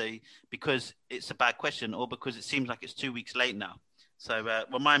or because it's a bad question or because it seems like it's 2 weeks late now. So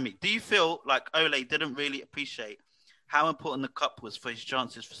remind me, do you feel like Ole didn't really appreciate how important the cup was for his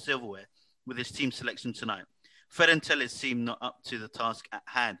chances for silverware with his team selection tonight. Fred and Telles seem not up to the task at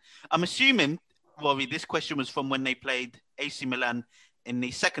hand. I'm assuming, Rory, this question was from when they played AC Milan in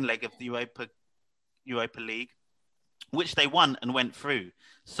the second leg of the Europa League, which they won and went through.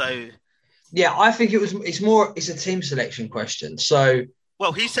 So, yeah, I think it's a team selection question. So,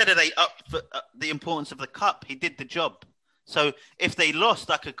 well, he said, are they up for the importance of the cup? He did the job. So if they lost,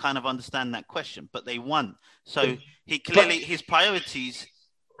 I could kind of understand that question, but they won. So his priorities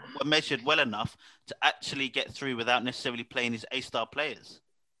were measured well enough to actually get through without necessarily playing his A-star players.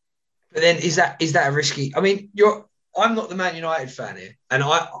 But then is that a risky? I mean, I'm not the Man United fan here, and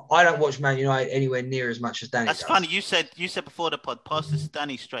I don't watch Man United anywhere near as much as Danny That's does. funny. You said before the pod, pass this to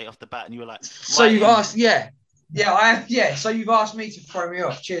Danny straight off the bat, and you were like, so you've asked, So you've asked me to throw me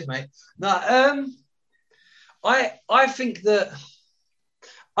off. Cheers, mate. No, I think that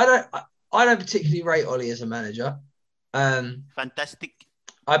I don't particularly rate Ollie as a manager. Fantastic.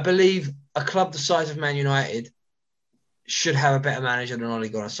 I believe a club the size of Man United should have a better manager than Ole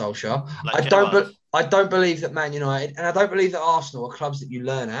Gunnar Solskjaer. I don't believe that Man United, and I don't believe that Arsenal are clubs that you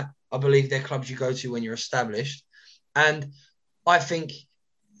learn at. I believe they're clubs you go to when you're established. And I think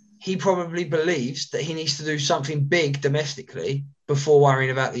he probably believes that he needs to do something big domestically before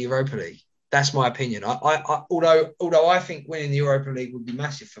worrying about the Europa League. That's my opinion. Although I think winning the Europa League would be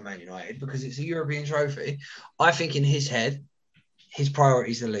massive for Man United because it's a European trophy, I think in his head, his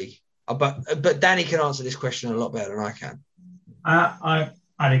priority is the league. But Danny can answer this question a lot better than I can.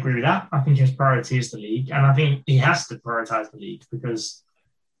 I'd agree with that. I think his priority is the league, and I think he has to prioritise the league because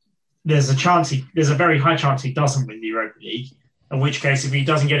there's a very high chance he doesn't win the Europa League. In which case, if he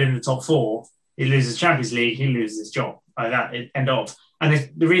doesn't get in the top four, he loses Champions League, he loses his job. Like that, end of.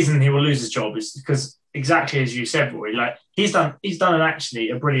 And the reason he will lose his job is because exactly as you said, Roy, like he's done actually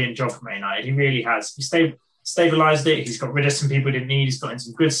a brilliant job for Man United. He really has. He stabilised it. He's got rid of some people he didn't need. He's got in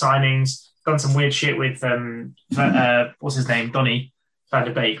some good signings. Done some weird shit with what's his name, Donny van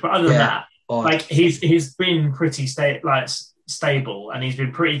de Beek. But other than that, like he's been pretty stable, and he's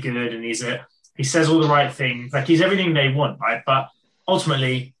been pretty good. And he says all the right things. Like he's everything they want, right? But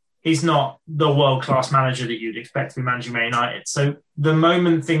ultimately, he's not the world-class manager that you'd expect to be managing Man United. So the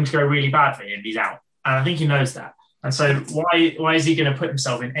moment things go really bad for him, he's out. And I think he knows that. And so why is he going to put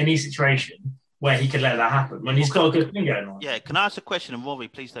himself in any situation where he could let that happen when he's got a good thing going on? Yeah, can I ask a question? And Rory,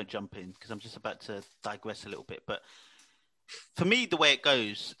 please don't jump in because I'm just about to digress a little bit. But for me, the way it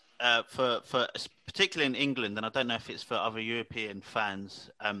goes, for particularly in England, and I don't know if it's for other European fans,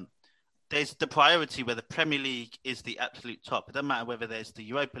 there's the priority where the Premier League is the absolute top. It doesn't matter whether there's the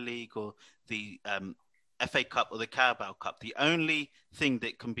Europa League or the FA Cup or the Carabao Cup. The only thing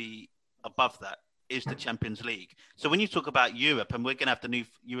that can be above that is the Champions League. So when you talk about Europe, and we're going to have the new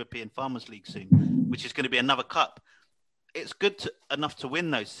European Farmers League soon, which is going to be another cup, it's good enough to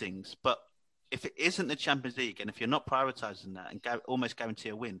win those things. But if it isn't the Champions League, and if you're not prioritising that and almost guarantee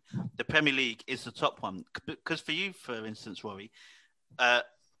a win, the Premier League is the top one. Because for you, for instance, Rory,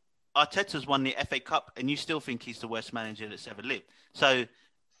 Arteta's won the FA Cup, and you still think he's the worst manager that's ever lived. So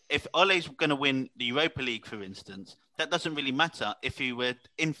if Ole's going to win the Europa League, for instance, that doesn't really matter if he were,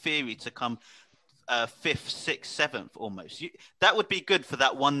 in theory, to come 5th, 6th, 7th almost. That would be good for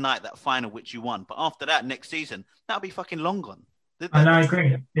that one night, that final, which you won. But after that, next season, that'll be fucking long gone. I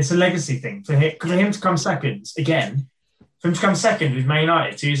agree. It's a legacy thing. For him to come second, again, for him to come second with Man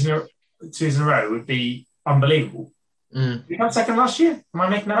United 2 years in a row would be unbelievable. Did we come second last year? Am I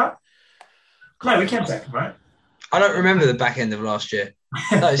making that up? No, we came second, right? I don't remember the back end of last year.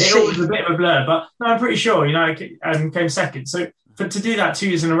 No, it was a bit of a blur, but no, I'm pretty sure, came second. So to do that 2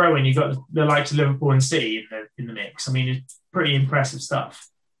 years in a row when you've got the likes of Liverpool and City in the mix, I mean, it's pretty impressive stuff.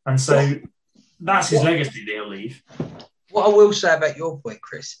 And so that's his legacy that he'll leave. What I will say about your point,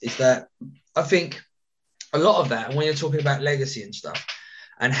 Chris, is that I think a lot of that, and when you're talking about legacy and stuff,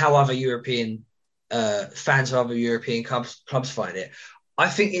 and how other European fans of other European clubs find it, I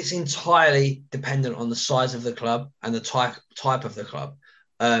think it's entirely dependent on the size of the club and the type of the club.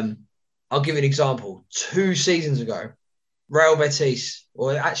 I'll give you an example. 2 seasons ago, Real Betis,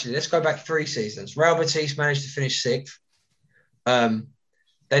 or actually, let's go back 3 seasons. Real Betis managed to finish 6th.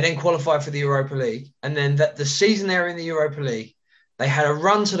 They then qualified for the Europa League. And then the season they were in the Europa League, they had a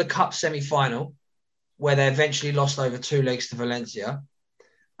run to the Cup semi-final where they eventually lost over 2 legs to Valencia.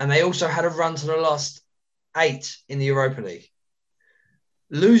 And they also had a run to the last 8 in the Europa League.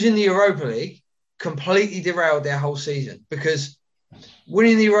 Losing the Europa League completely derailed their whole season because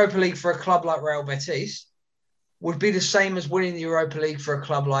winning the Europa League for a club like Real Betis would be the same as winning the Europa League for a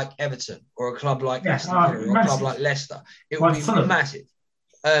club like Everton or a club like Aston Villa or a club like Leicester. It would be massive.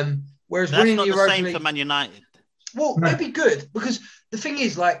 Whereas that's winning not the Europa same League for Man United. Well, it'd be good because the thing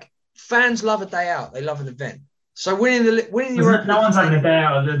is, like, fans love a day out. They love an event. So winning the Europa no one's having a day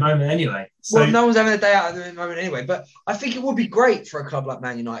out at the moment anyway. So, well, no one's having a day out at the moment anyway. But I think it would be great for a club like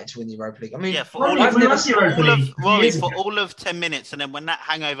Man United to win the Europa League. I mean, for all of 10 minutes, and then when that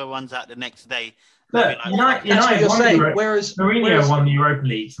hangover runs out the next day. Look, like, United won the Europa. Whereas Mourinho won the Europa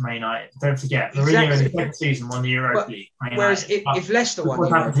League for Man United. Don't forget, Mourinho in the second season won the Europa League. Whereas if Leicester won the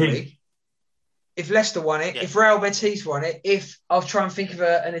Europa League, if Leicester won it, if Real Betis won it, if I'll try and think of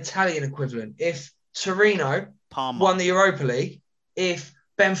an Italian equivalent, if Torino won the Europa League, if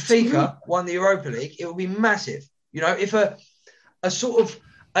Benfica won the Europa League, it would be massive. You know, if a sort of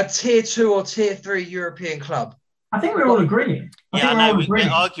a tier 2 or tier 3 European club. I think we're all agreeing. I know we're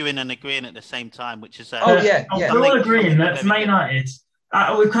arguing and agreeing at the same time, which is we're all agreeing that Man United.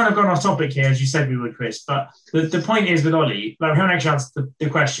 We've kind of gone off topic here, as you said we would, Chris. But the point is with Ollie, like, we haven't actually answered the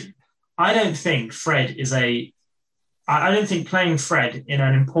question. I don't think Fred is I don't think playing Fred in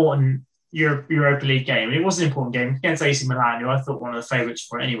an important Europa League game. It was an important game against AC Milan, who I thought one of the favourites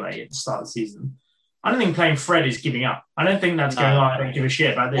for anyway at the start of the season. I don't think playing Fred is giving up. I don't think that's going on. I don't give a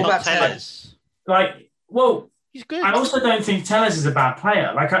shit about this. What about Telles? He's good. I also don't think Telles is a bad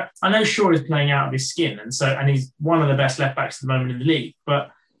player. Like, I know Shaw is playing out of his skin, and he's one of the best left backs at the moment in the league.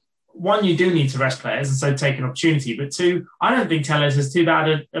 But one, you do need to rest players, and so take an opportunity. But two, I don't think Telles is too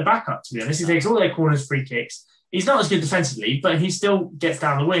bad a backup, to be honest. He takes all their corners, free kicks. He's not as good defensively, but he still gets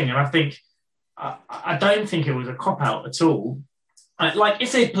down the wing. And I think I don't think it was a cop out at all. Like,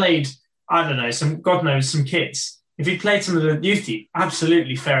 if they played, I don't know, some kids. If he played some of the youth team,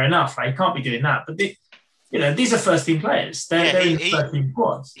 absolutely fair enough. Right? He can't be doing that, but. These are first team players. They're in first team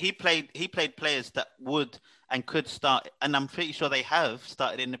squads. He played players that would and could start, and I'm pretty sure they have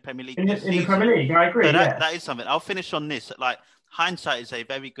started in the Premier League. In the Premier League, I agree. So that is something. I'll finish on this. Like, hindsight is a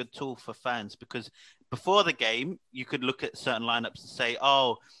very good tool for fans because before the game, you could look at certain lineups and say,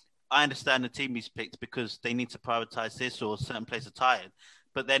 "Oh, I understand the team he's picked because they need to prioritize this or certain players are tired."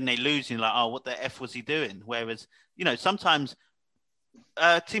 But then they lose, and you're like, "Oh, what the F was he doing?" Whereas, sometimes.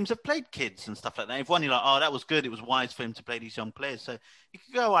 Teams have played kids and stuff like that. If one, you're like, oh, that was good. It was wise for him to play these young players. So you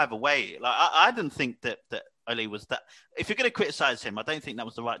could go either way. Like, I didn't think that Oli was that. If you're going to criticize him, I don't think that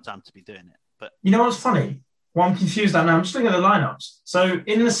was the right time to be doing it. But you know what's funny? Well, I'm confused now. I'm just looking at the lineups. So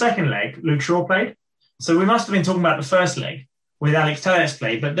in the second leg, Luke Shaw played. So we must have been talking about the first leg with Alex Telles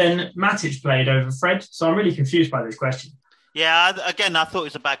played, but then Matic played over Fred. So I'm really confused by this question. Yeah, I thought it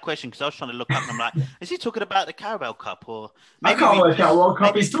was a bad question because I was trying to look up and I'm like, is he talking about the Carabao Cup or? Maybe I can't work out what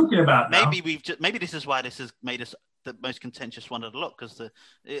cup he's talking about. Now. Maybe this is why this has made us the most contentious one of the lot because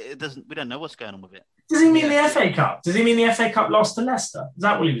we don't know what's going on with it. Does he mean the FA Cup? Does he mean the FA Cup lost to Leicester? Is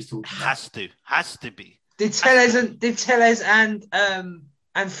that what he was talking about? Has to be. Did Telles and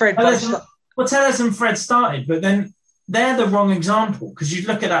Fred? Telles and Fred started, but then. They're the wrong example because you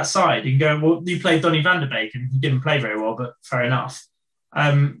look at that side and go, well, you played Donny van der Beek and he didn't play very well, but fair enough.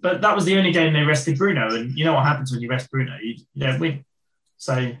 But that was the only game they rested Bruno, and you know what happens when you rest Bruno? You don't win.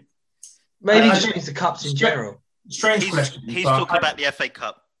 So maybe he just means the cups in general. Strange question. He's talking about the FA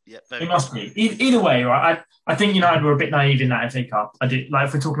Cup. Yeah, it must be. Either way, right? I think United were a bit naive in that FA Cup. I did, like,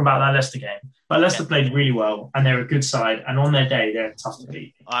 if we're talking about that Leicester game. But Leicester played really well, and they're a good side. And on their day, they're tough to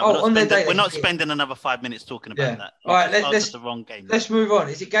beat. Right, we're not spending another 5 minutes talking about that. All right, that's the wrong game. Let's move on.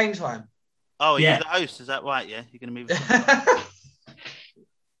 Is it game time? Oh, you're the host. Is that right? Yeah, you're going to move on.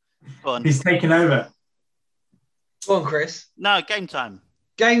 Go on. He's taking over. Go on, Chris. No, game time.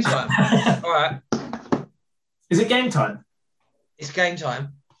 Game time. All right. Is it game time? It's game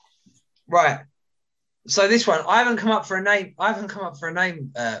time. Right. So this one, I haven't come up for a name.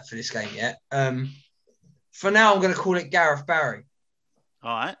 For this game yet. For now, I'm going to call it Gareth Barry.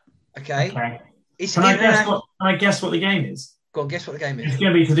 All right. Okay. Can I guess what the game is? Go on, guess what the game is. It's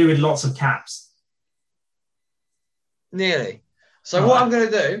going to be to do with lots of caps. Nearly. So what I'm going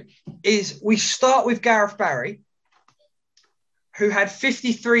to do is we start with Gareth Barry, who had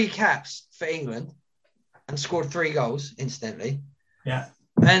 53 caps for England and scored 3 goals, incidentally. Yeah.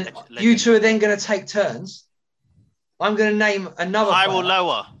 And you two are then going to take turns. I'm going to name another higher or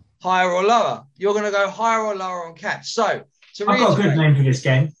lower. Higher or lower. You're going to go higher or lower on caps. So, I've got a good name for this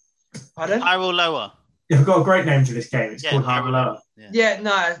game. Pardon? Higher or lower. I've got a great name for this game. It's called higher or lower. Yeah,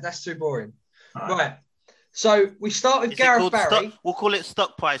 no, that's too boring. Right. So we start with Gareth Barry. We'll call it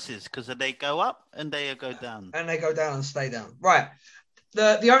stock prices because they go up and they go down. And they go down and stay down. Right.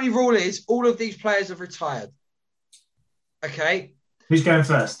 The only rule is all of these players have retired. Okay. Who's going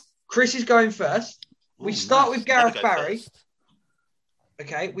first? Chris is going first. We start with Gareth Barry. First.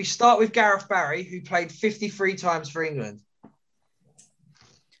 Okay. We start with Gareth Barry, who played 53 times for England.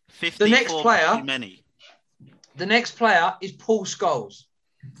 54 the next player. Too many. The next player is Paul Scholes.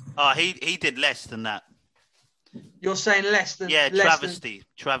 Oh, he did less than that. You're saying less than... Yeah, less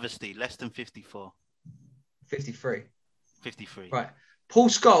travesty. Less than 54. 53. 53. Right. Paul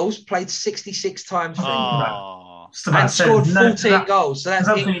Scholes played 66 times for England. And scored 14 goals. So that's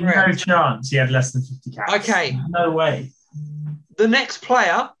incorrect. No chance he had less than 50 caps. Okay. No way. The next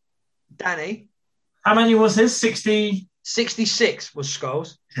player, Danny. How many was his? 60? 66 was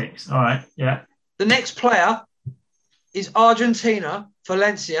Scholes. 6. All right. Yeah. The next player is Argentina,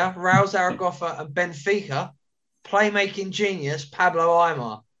 Valencia, Real Zaragoza, and Benfica. Playmaking genius, Pablo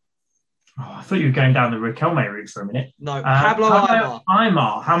Aimar. Oh, I thought you were going down the Riquelme route for a minute. No, Pablo Aimar.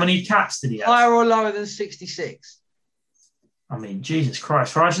 Aimar. How many caps did he have? Higher or lower than 66? I mean, Jesus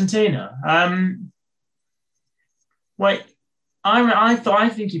Christ, for Argentina. Wait, I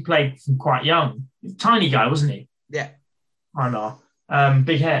think he played from quite young. Tiny guy, wasn't he? Yeah. Aimar.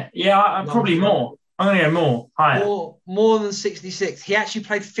 Big hair. Yeah, probably more. I'm going to go more. Higher. More than 66. He actually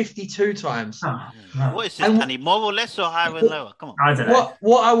played 52 times. Oh, no. What is this, Danny? More or less or higher and lower? Come on. I don't know.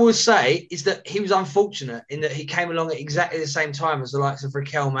 What I will say is that he was unfortunate in that he came along at exactly the same time as the likes of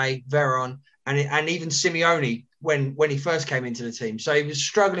Riquelme, Veron, and even Simeone when he first came into the team. So he was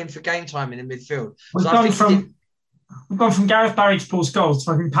struggling for game time in the midfield. We've gone from Gareth Barry to Paul Scholes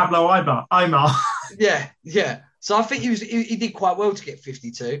to fucking Pablo Aimar. Yeah. So I think he did quite well to get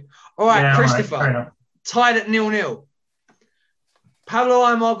 52. All right, Christopher. All right, tied at 0-0. Pablo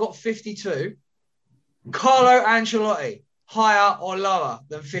Aimar got 52. Carlo Ancelotti, higher or lower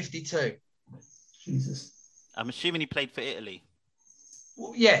than 52? Jesus. I'm assuming he played for Italy.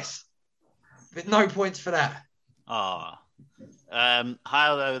 Well, yes. But no points for that. Higher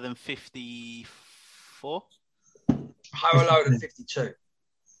or lower than 54? Higher or lower than 52?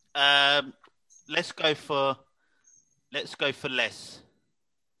 Let's go for less.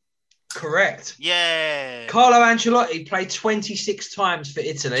 Correct. Yeah. Carlo Ancelotti played 26 times for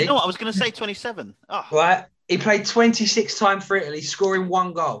Italy. Do you know what? I was going to say 27. Oh. Right. He played 26 times for Italy, scoring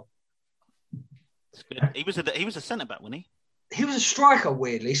 1 goal. That's good. He was a centre back, wasn't he? He was a striker,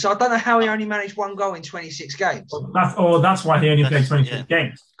 weirdly. So I don't know how he only managed 1 goal in 26 games. That's why he only played 26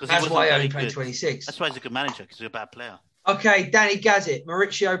 games. That's why he only played 26. That's why he's a good manager, because he's a bad player. Okay, Danny Gazet,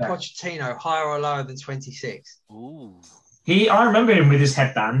 Mauricio Pochettino, higher or lower than 26? Ooh. I remember him with his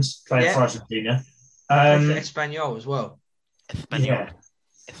headband playing for Argentina. For Espanyol as well. Espanyol.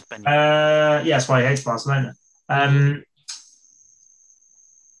 That's why he hates Barcelona.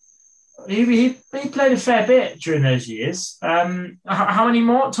 He played a fair bit during those years. How many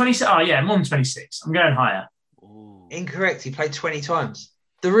more? 26? Oh, yeah, more than 26. I'm going higher. Ooh. Incorrect. He played 20 times.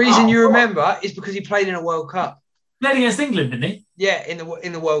 The reason you remember is because he played in a World Cup. Played against England, didn't he? Yeah, in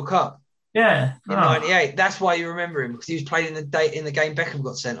the World Cup. Yeah. In 98. That's why you remember him, because he was playing in the game Beckham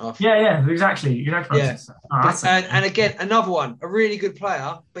got sent off. Yeah, exactly. Yeah. And again, another one, a really good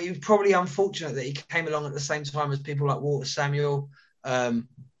player, but he was probably unfortunate that he came along at the same time as people like Walter Samuel. I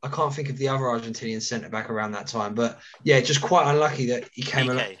can't think of the other Argentinian centre-back around that time. But, yeah, just quite unlucky that he came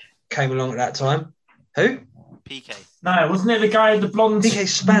along at that time. Who? PK. No, wasn't it the guy with the blonde...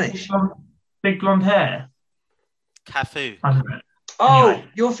 PK's Spanish. Big blonde hair. Cafu. I don't know. Oh,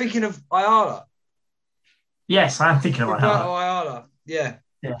 you're thinking of Ayala. Yes, I am thinking of Ayala. Yeah.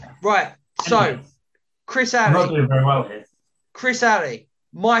 Right. So, Anyway, Chris I'm not Alley. doing very well here. Chris Alley.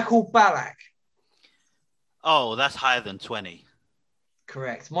 Michael Ballack. Oh, that's higher than 20.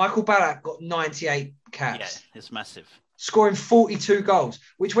 Correct. Michael Ballack got 98 caps. Yeah, it's massive. Scoring 42 goals,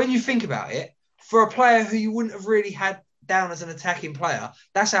 which when you think about it, for a player who you wouldn't have really had down as an attacking player,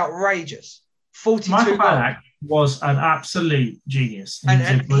 that's outrageous. 42 Michael goals. Ballack was an absolute genius.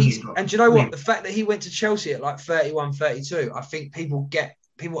 And do you know what? The fact that he went to Chelsea at like 31, 32, I think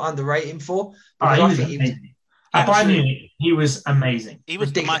people underrate him for. He was amazing. At Bayern Munich, he was amazing. He was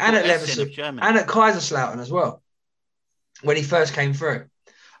ridiculous. the Michael And at Essien of Germany. And at Kaiserslautern as well, when he first came through.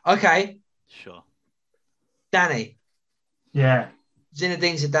 Okay. Sure. Danny. Yeah.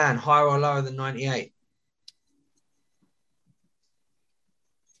 Zinedine Zidane, higher or lower than 98?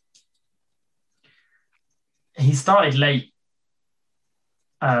 He started late.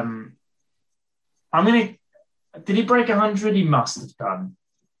 Did he break 100? He must have done.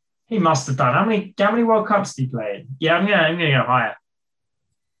 How many World Cups did he play in? Yeah, I'm gonna go higher.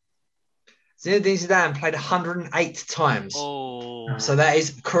 Zinedine Zidane played 108 times. Oh. So that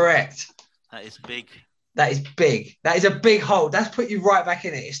is correct. That is big. That is big. That is a big hold. That's put you right back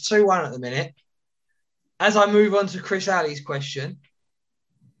in it. It's 2-1 at the minute. As I move on to Chris Alley's question.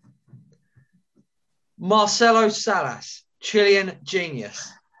 Marcelo Salas, Chilean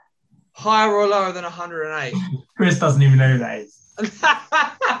genius. Higher or lower than 108? Chris doesn't even know who that is.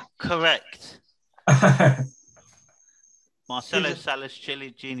 Correct. Marcelo Salas,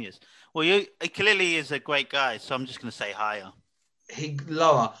 Chile genius. Well, he clearly is a great guy, so I'm just going to say higher. He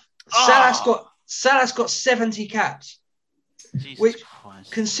lower. Salas got 70 caps. Jesus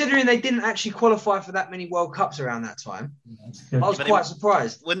Christ. Considering they didn't actually qualify for that many World Cups around that time, I was quite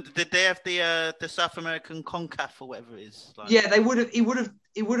surprised. When did they have the South American CONCACAF or whatever it is? Yeah, they would have. He would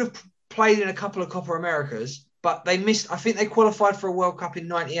have played in a couple of Copa Americas, but they missed. I think they qualified for a World Cup in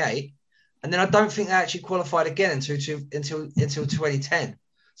 '98, and then I don't think they actually qualified again until 2010.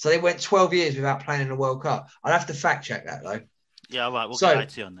 So they went 12 years without playing in a World Cup. I'd have to fact check that though. Yeah, all right. We'll get back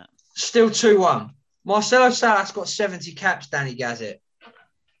to you on that. Still 2-1. Marcelo Salas got 70 caps, Danny Gazette.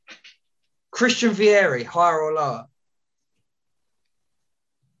 Christian Vieri, higher or lower?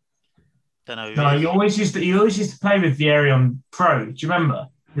 Don't know. No, you always used to play with Vieri on Pro. Do you remember?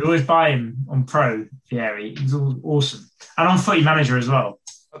 You always buy him on Pro, Vieri. He was awesome. And on Footy Manager as well.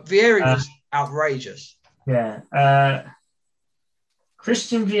 Vieri was outrageous. Yeah.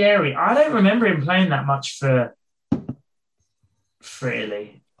 Christian Vieri. I don't remember him playing that much for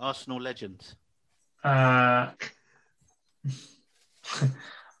Italy. Arsenal legend. I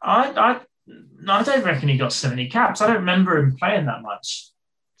don't reckon he got 70 caps. I don't remember him playing that much.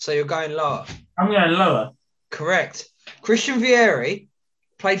 So you're going lower? I'm going lower. Correct. Christian Vieri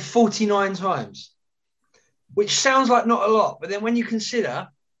played 49 times, which sounds like not a lot. But then when you consider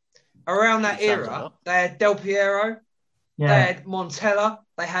around that era, they had Del Piero, they had Montella,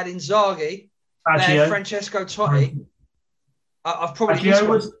 they had Inzaghi, Baggio. They had Francesco Totti. I've probably missed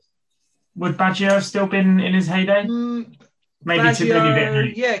one. Would Baggio have still been in his heyday? Maybe a bit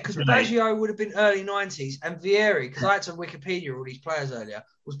early. Yeah, because Baggio would have been early 90s, and Vieri, because I had to Wikipedia all these players earlier,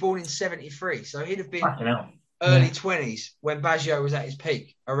 was born in 73, so he'd have been early 20s when Baggio was at his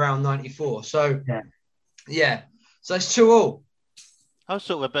peak, around 94. So, yeah. So it's 2-2. I was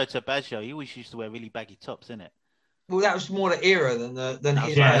sort of Roberto Baggio. He always used to wear really baggy tops, isn't it? Well, that was more the era than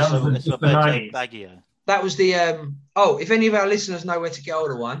his. Yeah, it's Roberto Baggio. That was the if any of our listeners know where to get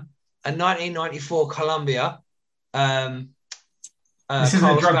hold of one, a 1994 Columbia Carlos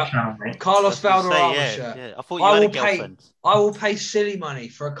Valderrama shirt. Yeah. I thought you had a girlfriend. I will pay silly money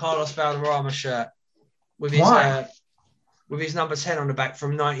for a Carlos Valderrama shirt with his number 10 on the back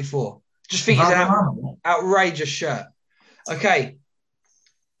from 94. Just think it's an outrageous shirt. Okay.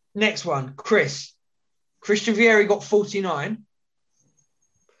 Next one, Christian Vieri got 49.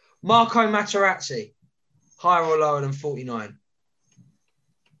 Marco Materazzi, higher or lower than 49?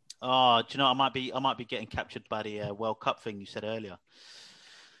 Oh, do you know, I might be getting captured by the World Cup thing you said earlier.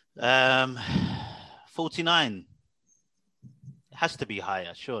 49. It has to be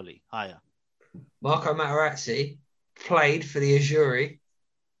higher, surely. Higher. Marco Materazzi played for the Azzurri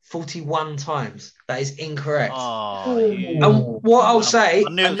 41 times. That is incorrect. And what I'll say,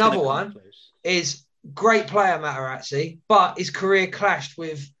 another one, is great player Materazzi, but his career clashed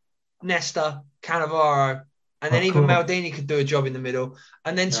with Nesta, Cannavaro, and then even Maldini could do a job in the middle.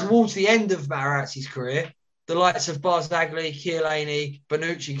 And then towards the end of Materazzi's career, the likes of Barzagli, Chiellini,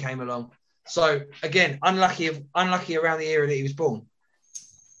 Bonucci came along. So, again, unlucky around the era that he was born.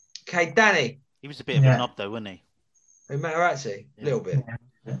 Okay, Danny. He was a bit of a knob, though, wasn't he? Materazzi? A little bit.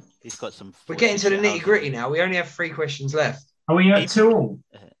 Yeah. He's got some... We're getting to the nitty-gritty now. We only have 3 questions left. Are we at 2-2?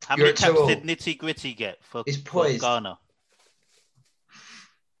 How many caps did nitty-gritty get for Ghana?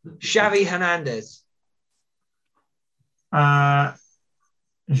 Xavi Hernandez. Xavi.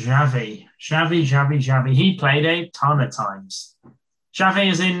 He played a ton of times.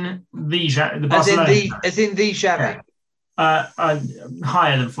 Xavi as in the Barcelona. As in the Xavi.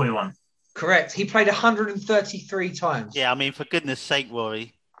 Higher than 41. Correct. He played 133 times. Yeah, I mean, for goodness sake,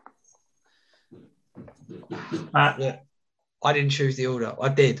 Rory. I didn't choose the order. I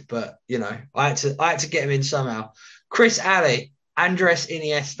did, but I had to get him in somehow. Chris Alley, Andres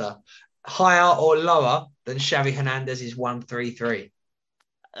Iniesta, higher or lower than Xavi Hernandez's 133?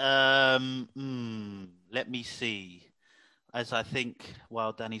 Let me see. As I think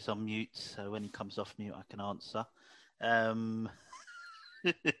while Danny's on mute, so when he comes off mute, I can answer. I'm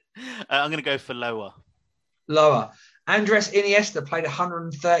going to go for lower. Lower. Andres Iniesta played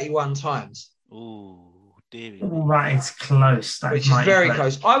 131 times. Ooh, dear. Right, it's close. Which is very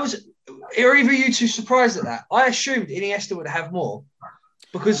close. Are either you two surprised at that? I assumed Iniesta would have more.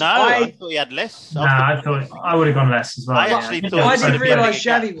 Because I thought he had less. I thought I would have gone less as well. I didn't realise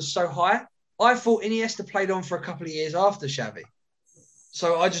Xavi was so high. I thought Iniesta played on for a couple of years after Xavi.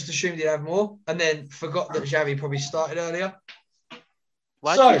 So I just assumed he'd have more and then forgot that Xavi probably started earlier.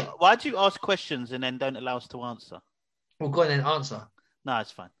 Why do you ask questions and then don't allow us to answer? Well, go on and answer. No,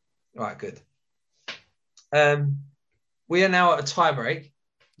 it's fine. All right, good. We are now at a tie break.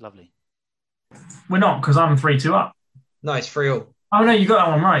 Lovely. We're not, because I'm 3-2 up. No, it's 3-3. Oh no, you got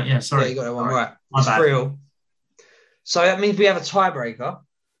that one right. Yeah, sorry. Yeah, you got that one right. My It's bad. 3-3. So that means we have a tiebreaker.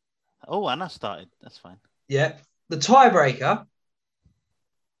 Oh, Anna started. That's fine. Yeah. The tiebreaker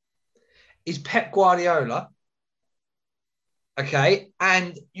is Pep Guardiola. Okay.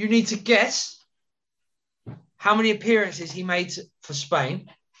 And you need to guess how many appearances he made for Spain.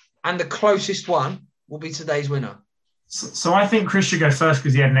 And the closest one will be today's winner. So I think Chris should go first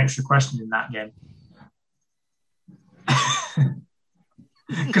because he had an extra question in that game.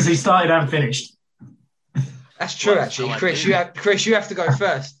 Because he started and finished. That's true, actually. Chris, you have to go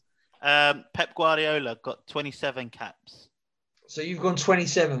first. Pep Guardiola got 27 caps. So you've gone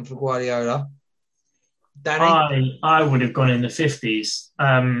 27 for Guardiola. Danny? I would have gone in the 50s.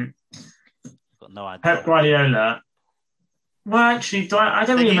 Got no idea. Pep Guardiola. Well, actually, I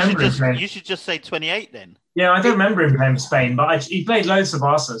don't really remember him playing. You should just say 28 then. Yeah, I don't remember him playing for Spain, but he played loads for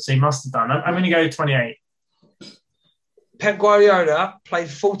Barca, so he must have done. I'm going to go 28. Pep Guardiola played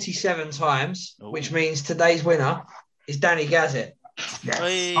 47 times, Ooh. which means today's winner is Danny Gazet. Yes.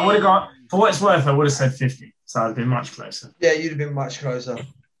 I would have got, for what it's worth, I would have said 50, so I'd been much closer. Yeah, you'd have been much closer.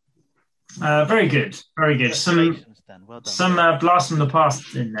 Very good, very good. Some blast from the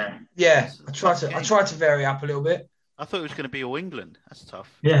past in there. Yeah, I tried to vary up a little bit. I thought it was going to be all England. That's tough.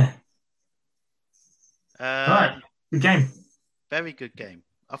 Yeah. Right, good game. Very good game.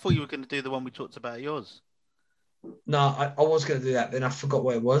 I thought you were going to do the one we talked about yours. No, I was going to do that, then I forgot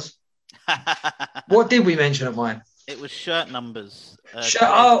what it was. What did we mention at mine? It was shirt numbers.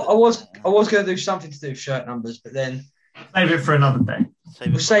 I was going to do something to do with shirt numbers, but then save it for another day.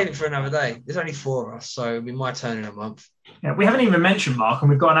 We'll save it for another day. There's only 4 of us, so it'll be my turn in a month. Yeah, we haven't even mentioned Mark,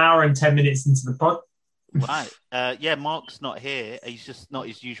 and we've got an hour and 10 minutes into the pod. Right. Yeah, Mark's not here. He's just not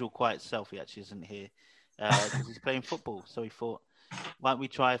his usual quiet self. He actually isn't here because he's playing football. So he thought, why don't we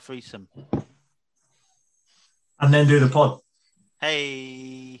try a threesome? And then do the pod.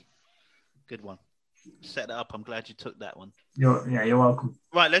 Hey, good one. Set that up. I'm glad you took that one. You're welcome.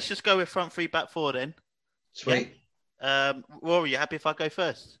 Right, let's just go with front 3, back 4 then. Sweet. Yeah. Rory, you happy if I go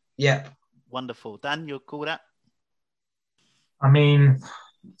first? Yeah. Wonderful. Dan, you'll call that? I mean,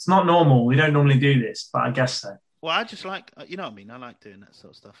 it's not normal. We don't normally do this, but I guess so. Well, I just like, you know what I mean? I like doing that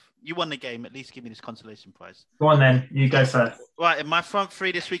sort of stuff. You won the game. At least give me this consolation prize. Go on then. You go first. Right, in my front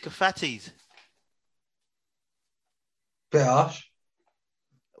 3 this week are fatties. Bit harsh.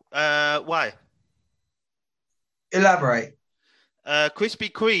 Why? Elaborate.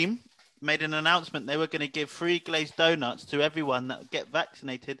 Krispy Kreme made an announcement they were going to give free glazed donuts to everyone that get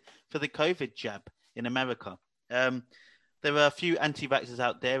vaccinated for the COVID jab in America. There were a few anti-vaxxers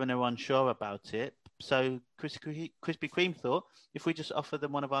out there and they were unsure about it. So Krispy Kreme thought if we just offer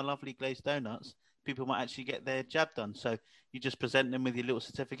them one of our lovely glazed donuts, people might actually get their jab done. So you just present them with your little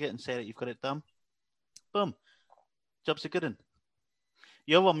certificate and say that you've got it done. Boom. Job's a good one.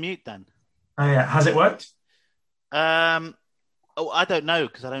 You're on mute, Dan. Oh, yeah. Has it worked? I don't know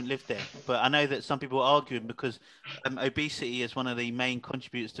because I don't live there. But I know that some people are arguing because obesity is one of the main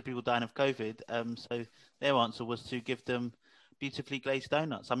contributors to people dying of COVID. So their answer was to give them beautifully glazed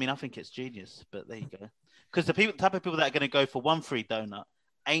donuts. I mean, I think it's genius, but there you go. Because the type of people that are going to go for one free donut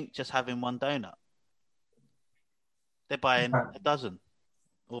ain't just having one donut. They're buying a dozen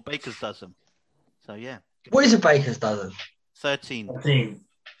or baker's dozen. So, yeah. What is a baker's dozen? 13.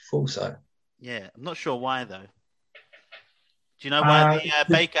 Thought so. Yeah, I'm not sure why though. Do you know why the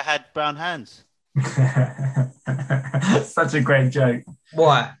baker had brown hands? Such a great joke.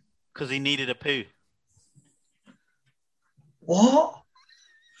 Why? Because he needed a poo. What?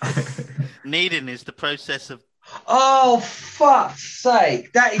 Kneading is the process of... Oh, fuck's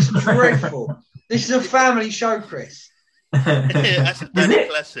sake. That is dreadful. This is a family show, Chris. Yeah, that's a Danny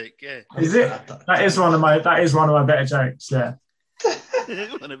classic, yeah. Is it? That is one of my better jokes, yeah.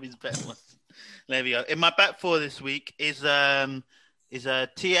 One of his better ones. There we go. In my back 4 this week is TNs. Do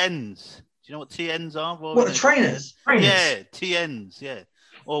you know what TNs are? What, the trainers? Yeah, TNs, yeah.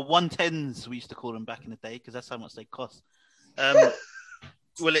 Or 110s, we used to call them back in the day, because that's how much they cost.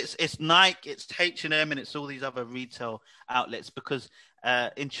 Well, it's Nike, it's H&M, and it's all these other retail outlets, because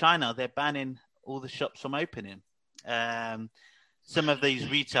in China, they're banning all the shops from opening. Some of these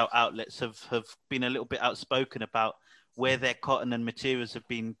retail outlets have been a little bit outspoken about where their cotton and materials have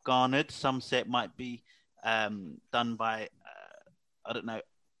been garnered. Some say it might be done by, I don't know,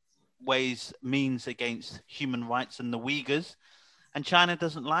 means against human rights and the Uyghurs. And China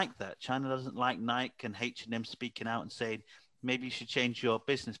doesn't like that. China doesn't like Nike and H&M speaking out and saying, maybe you should change your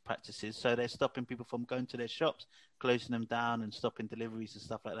business practices. So they're stopping people from going to their shops, closing them down and stopping deliveries and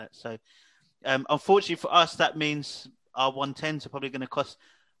stuff like that. So unfortunately for us, that means our 110s are probably going to cost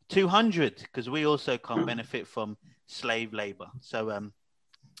 200 because we also can't benefit from slave labor. So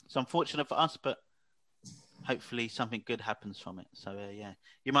it's unfortunate for us, but hopefully something good happens from it. So yeah,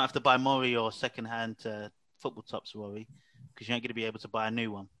 you might have to buy more of your second-hand football tops, Rory, because you ain't going to be able to buy a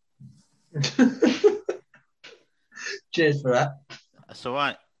new one. Cheers for that. That's all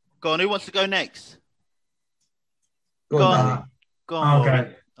right. Go on. Who wants to go next? Go on. Go on. Okay.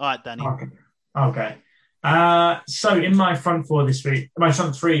 Rory. All right, Danny. Okay. So in my front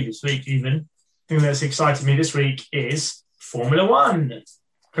three this week, even thing that's excited me this week is Formula One,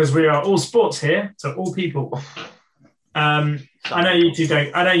 because we are all sports here, so all people. I know you two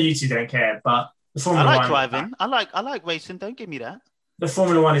don't care, but the Formula One. I like driving. I like racing. Don't give me that. The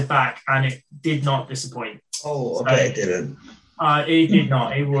Formula One is back, and it did not disappoint. Oh, I bet it didn't. It did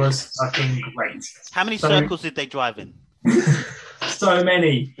not. It was fucking great. How many circles did they drive in? So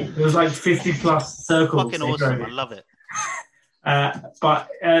many. There was like 50 plus circles. Fucking awesome. I love it.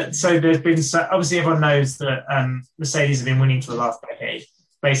 So there's been obviously everyone knows that Mercedes have been winning for the last decade,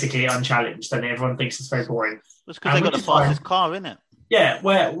 basically unchallenged, and everyone thinks it's very boring. It's because they got the fastest car, innit? Yeah.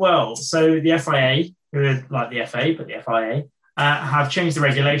 So the FIA, who are like the FA, but the FIA, have changed the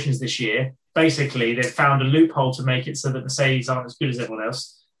regulations this year. Basically, they've found a loophole to make it so that Mercedes aren't as good as everyone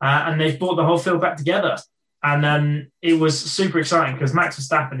else, and they've brought the whole field back together. And it was super exciting because Max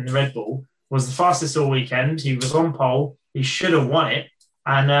Verstappen in the Red Bull was the fastest all weekend. He was on pole. He should have won it,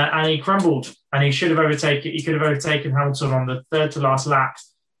 and he crumbled. And he should have overtaken. He could have overtaken Hamilton on the third to last lap.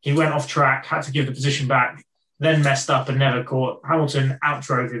 He went off track, had to give the position back, then messed up and never caught. Hamilton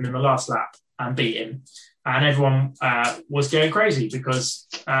outdrove him in the last lap and beat him. And everyone was going crazy because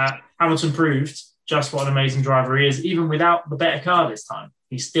Hamilton proved just what an amazing driver he is. Even without the better car this time,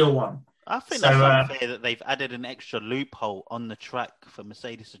 he still won. I think that's unfair that they've added an extra loophole on the track for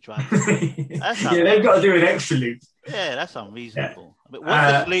Mercedes to drive. Yeah, they've got to do an extra loop. Yeah, that's unreasonable. Yeah. I mean,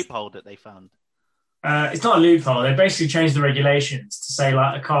 what's the loophole that they found? It's not a loophole. They basically changed the regulations to say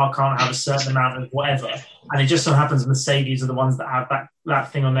like a car can't have a certain amount of whatever. And it just so happens Mercedes are the ones that have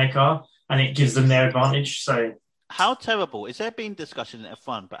that thing on their car, and it gives them their advantage. So how terrible, is there been discussion in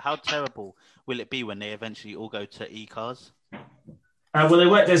F1, but how terrible will it be when they eventually all go to e-cars?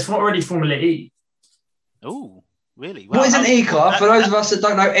 There's already Formula E. Oh, really? Wow. What is an e-car? For those of us that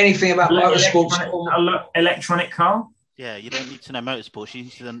don't know anything about motorsports. Electronic car? Yeah, you don't need to know motorsports. You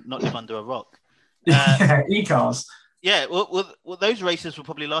need to not live under a rock. E-cars. Yeah, well, those races will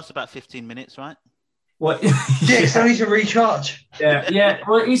probably last about 15 minutes, right? What? Yeah, so need to recharge. Yeah.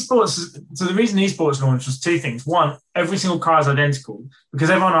 Well, esports. So the reason esports launched was two things. One, every single car is identical because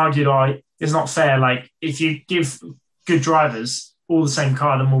everyone argued, it's not fair. Like if you give good drivers all the same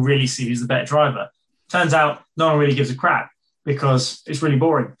car, then we'll really see who's the better driver. Turns out no one really gives a crap because it's really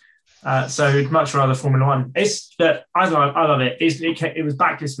boring. So I'd much rather Formula One. I love it. It was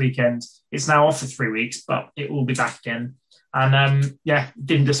back this weekend. It's now off for 3 weeks, but it will be back again. And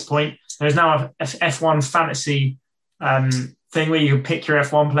didn't disappoint. There's now a F1 fantasy thing where you can pick your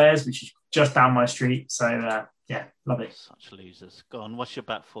F1 players, which is just down my street. So love it. Such losers. Go on. What's your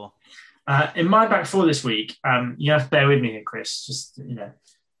back four? In my back four this week, you have to bear with me here, Chris. Just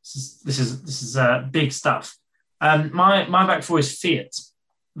this is big stuff. My back four is Fiat,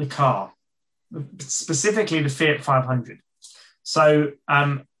 the car, specifically the Fiat 500. So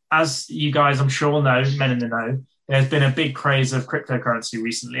as you guys, I'm sure know, men in the know, there's been a big craze of cryptocurrency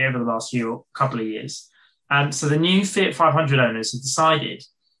recently over the last couple of years. So the new Fiat 500 owners have decided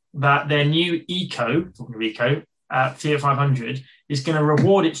that their new Fiat 500 is going to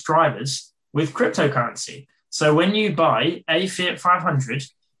reward its drivers with cryptocurrency. So when you buy a Fiat 500,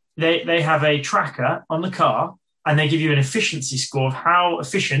 they have a tracker on the car and they give you an efficiency score of how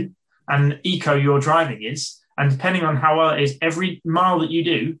efficient and eco your driving is. And depending on how well it is, every mile that you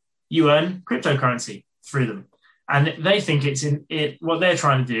do, you earn cryptocurrency through them. And they think what they're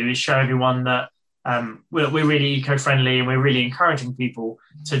trying to do is show everyone that we're really eco-friendly and we're really encouraging people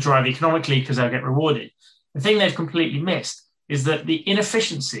to drive economically because they'll get rewarded. The thing they've completely missed is that the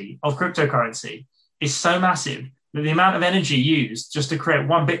inefficiency of cryptocurrency is so massive that the amount of energy used just to create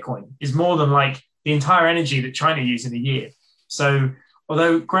one Bitcoin is more than like the entire energy that China uses in a year. So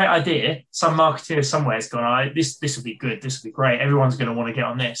although great idea, some marketeer somewhere has gone, this will be good, this will be great, everyone's going to want to get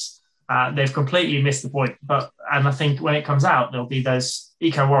on this. They've completely missed the point. And I think when it comes out, there'll be those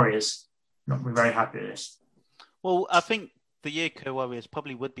eco warriors not be very happy with this. Well, I think the eco warriors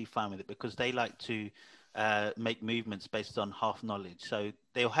probably would be fine with it because they like to make movements based on half knowledge. So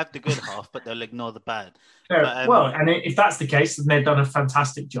they'll have the good half, but they'll ignore the bad. And if that's the case, then they've done a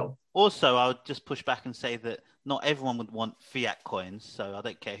fantastic job. Also, I would just push back and say that not everyone would want fiat coins. So I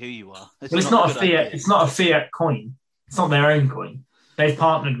don't care who you are. It's not a fiat. It's not a fiat coin. It's not their own coin. they've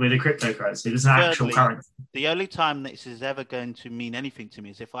partnered with a cryptocurrency. There's an actual currency. The only time this is ever going to mean anything to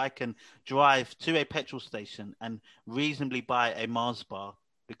me is if I can drive to a petrol station and reasonably buy a Mars bar,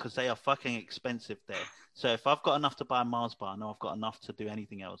 because they are fucking expensive there. So if I've got enough to buy a Mars bar, I know I've got enough to do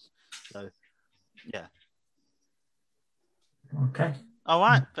anything else. So, yeah. Okay. All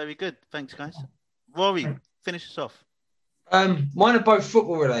right. Very good. Thanks, guys. Rory, finish us off. Mine are both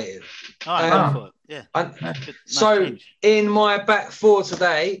football related. All right, yeah. So in my back four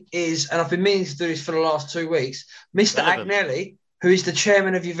today is, and I've been meaning to do this for the last 2 weeks, Mr. Agnelli, who is the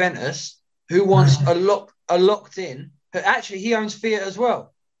chairman of Juventus, who wants a locked in. Actually, he owns Fiat as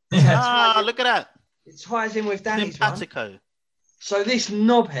well. So look at that. It ties in with Danny's Simpatico. one. So this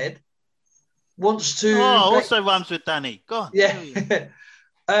knobhead wants to... also rhymes with Danny. Go on. Yeah.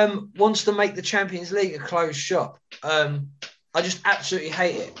 Wants to make the Champions League a closed shop. I just absolutely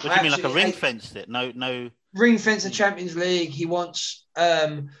hate it. What do you mean, like a ring fenced it? No. Ring fence the Champions League. He wants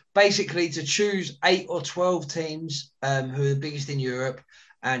basically to choose 8 or 12 teams who are the biggest in Europe,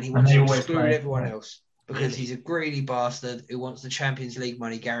 and he wants to exclude everyone else because he's a greedy bastard who wants the Champions League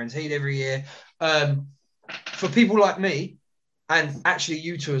money guaranteed every year. For people like me, and actually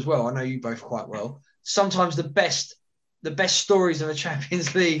you two as well, I know you both quite well. Sometimes the best stories of a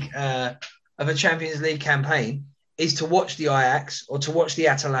Champions League campaign is to watch the Ajax or to watch the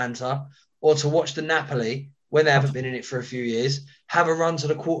Atalanta or to watch the Napoli when they haven't been in it for a few years, have a run to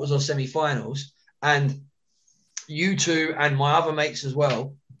the quarters or semi-finals. And you two and my other mates as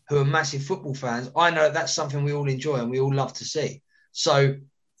well, who are massive football fans, I know that's something we all enjoy and we all love to see. So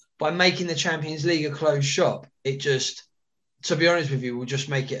by making the Champions League a closed shop, it just, to be honest with you, will just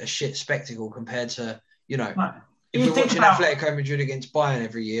make it a shit spectacle compared to, if we're watching Atletico Madrid against Bayern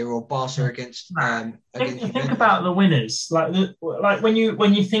every year or Barca against think about the winners. Like when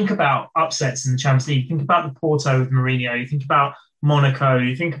you think about upsets in the Champions League, you think about the Porto with Mourinho, you think about Monaco,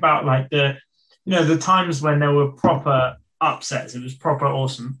 you think about like the times when there were proper upsets. It was proper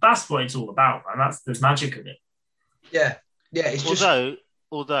awesome. That's what it's all about, man. That's the magic of it. Yeah. It's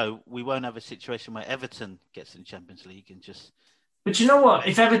although we won't have a situation where Everton gets in the Champions League and just. But you know what?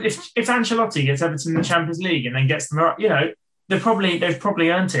 If Ancelotti gets Everton in the Champions League and then gets them, they've probably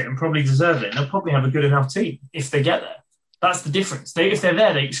earned it and probably deserve it. And they'll probably have a good enough team if they get there. That's the difference. If they're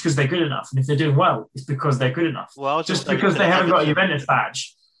there, it's because they're good enough, and if they're doing well, it's because they're good enough. Well, just because they haven't got a Juventus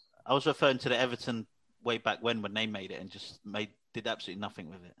badge. I was referring to the Everton way back when they made it and just did absolutely nothing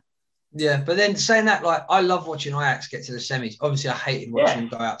with it. Yeah, but then saying that, like, I love watching Ajax get to the semis. Obviously, I hated watching them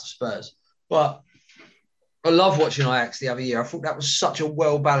go out to Spurs, but I love watching Ajax the other year. I thought that was such a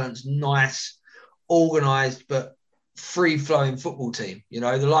well-balanced, nice, organised, but free-flowing football team.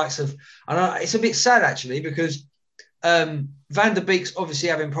 The likes of... it's a bit sad, actually, because Van der Beek's obviously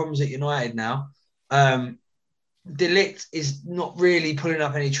having problems at United now. De Ligt is not really pulling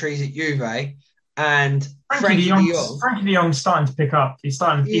up any trees at Juve. And Frankie de Jong's starting to pick up. He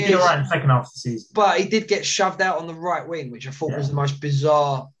did all right in the second half of the season. But he did get shoved out on the right wing, which I thought was the most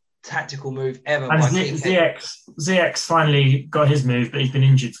bizarre tactical move ever. And ZX finally got his move, but he's been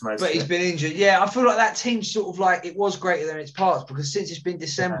injured for most of it. But he's been injured. Yeah, I feel like that team sort of like it was greater than its parts because since it's been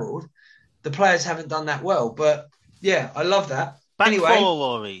disassembled, the players haven't done that well. But yeah, I love that. Back four,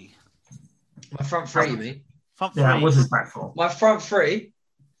 Rory. My front three, you mean? Front three. Yeah, what's his back four? My front three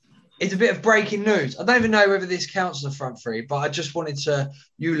is a bit of breaking news. I don't even know whether this counts as a front three, but I just wanted to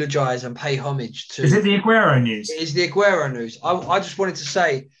eulogise and pay homage to... Is it the Aguero news? It is the Aguero news. I just wanted to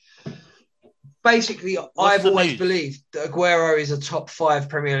say... Basically, I've always believed that Aguero is a top 5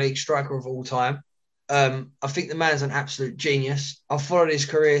 Premier League striker of all time. I think the man's an absolute genius. I've followed his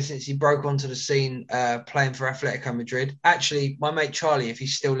career since he broke onto the scene playing for Atletico Madrid. Actually, my mate Charlie, if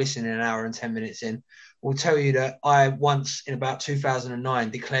he's still listening an hour and 10 minutes in, will tell you that I once, in about 2009,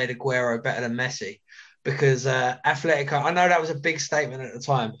 declared Aguero better than Messi because Atletico, I know that was a big statement at the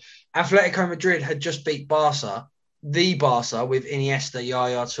time. Atletico Madrid had just beat Barca, the Barca with Iniesta,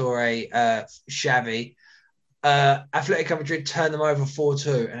 Yaya Toure, Xavi. Atletico Madrid turned them over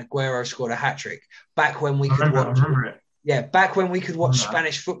 4-2 and Aguero scored a hat-trick. Back when we could watch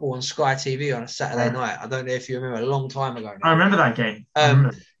Spanish football on Sky TV on a Saturday night. I don't know if you remember, a long time ago now. I remember that game.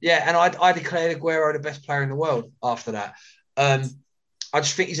 Yeah, and I declared Aguero the best player in the world after that. I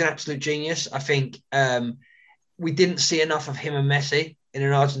just think he's an absolute genius. I think we didn't see enough of him and Messi in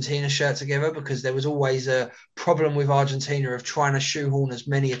an Argentina shirt together because there was always a problem with Argentina of trying to shoehorn as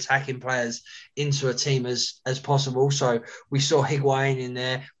many attacking players into a team as possible. So we saw Higuain in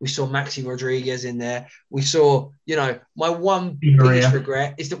there. We saw Maxi Rodriguez in there. We saw, my one biggest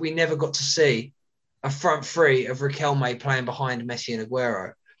regret is that we never got to see a front three of Riquelme playing behind Messi and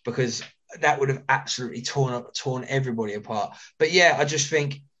Aguero because that would have absolutely torn everybody apart. But yeah, I just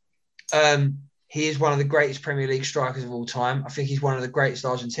think he is one of the greatest Premier League strikers of all time. I think he's one of the greatest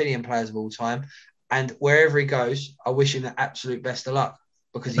Argentinian players of all time. And wherever he goes, I wish him the absolute best of luck.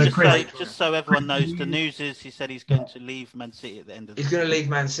 Because just so everyone knows, the news is he said he's going to leave Man City at the end of the season. He's going to leave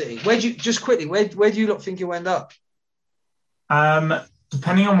Man City. Where do you lot think he'll end up?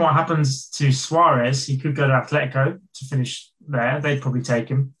 Depending on what happens to Suarez, he could go to Atletico to finish there. They'd probably take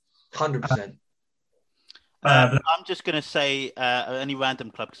him. 100%. I'm just going to say any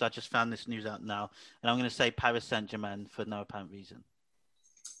random club because I just found this news out now. And I'm going to say Paris Saint-Germain for no apparent reason.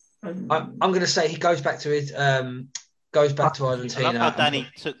 I'm going to say he goes back to Argentina. I love how Danny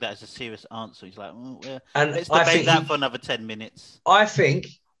took that as a serious answer. He's like, let's debate that for another 10 minutes. I think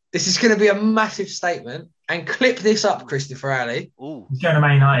this is going to be a massive statement. And clip this up, Christopher Alley. He's going to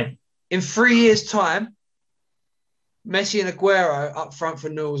Man United. In 3 years' time, Messi and Aguero up front for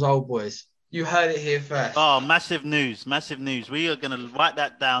Newell's Old Boys. You heard it here first. Oh, massive news. We are going to write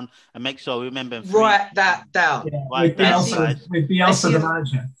that down and make sure we remember. Write that down. Yeah, with Bielsa the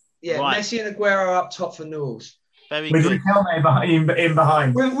manager. Yeah, right. Messi and Aguero up top for Newell's. Very with good. Riquelme in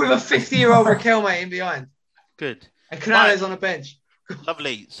behind. With a 50-year-old Riquelme in behind. Good. And Canales on a bench.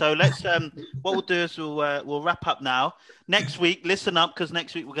 Lovely. So let's. What we'll do is we'll wrap up now. Next week, listen up because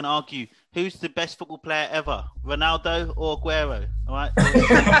next week we're going to argue who's the best football player ever, Ronaldo or Aguero. All right.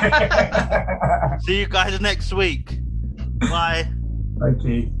 See you guys next week. Bye. Thank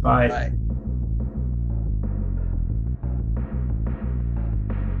you. Bye.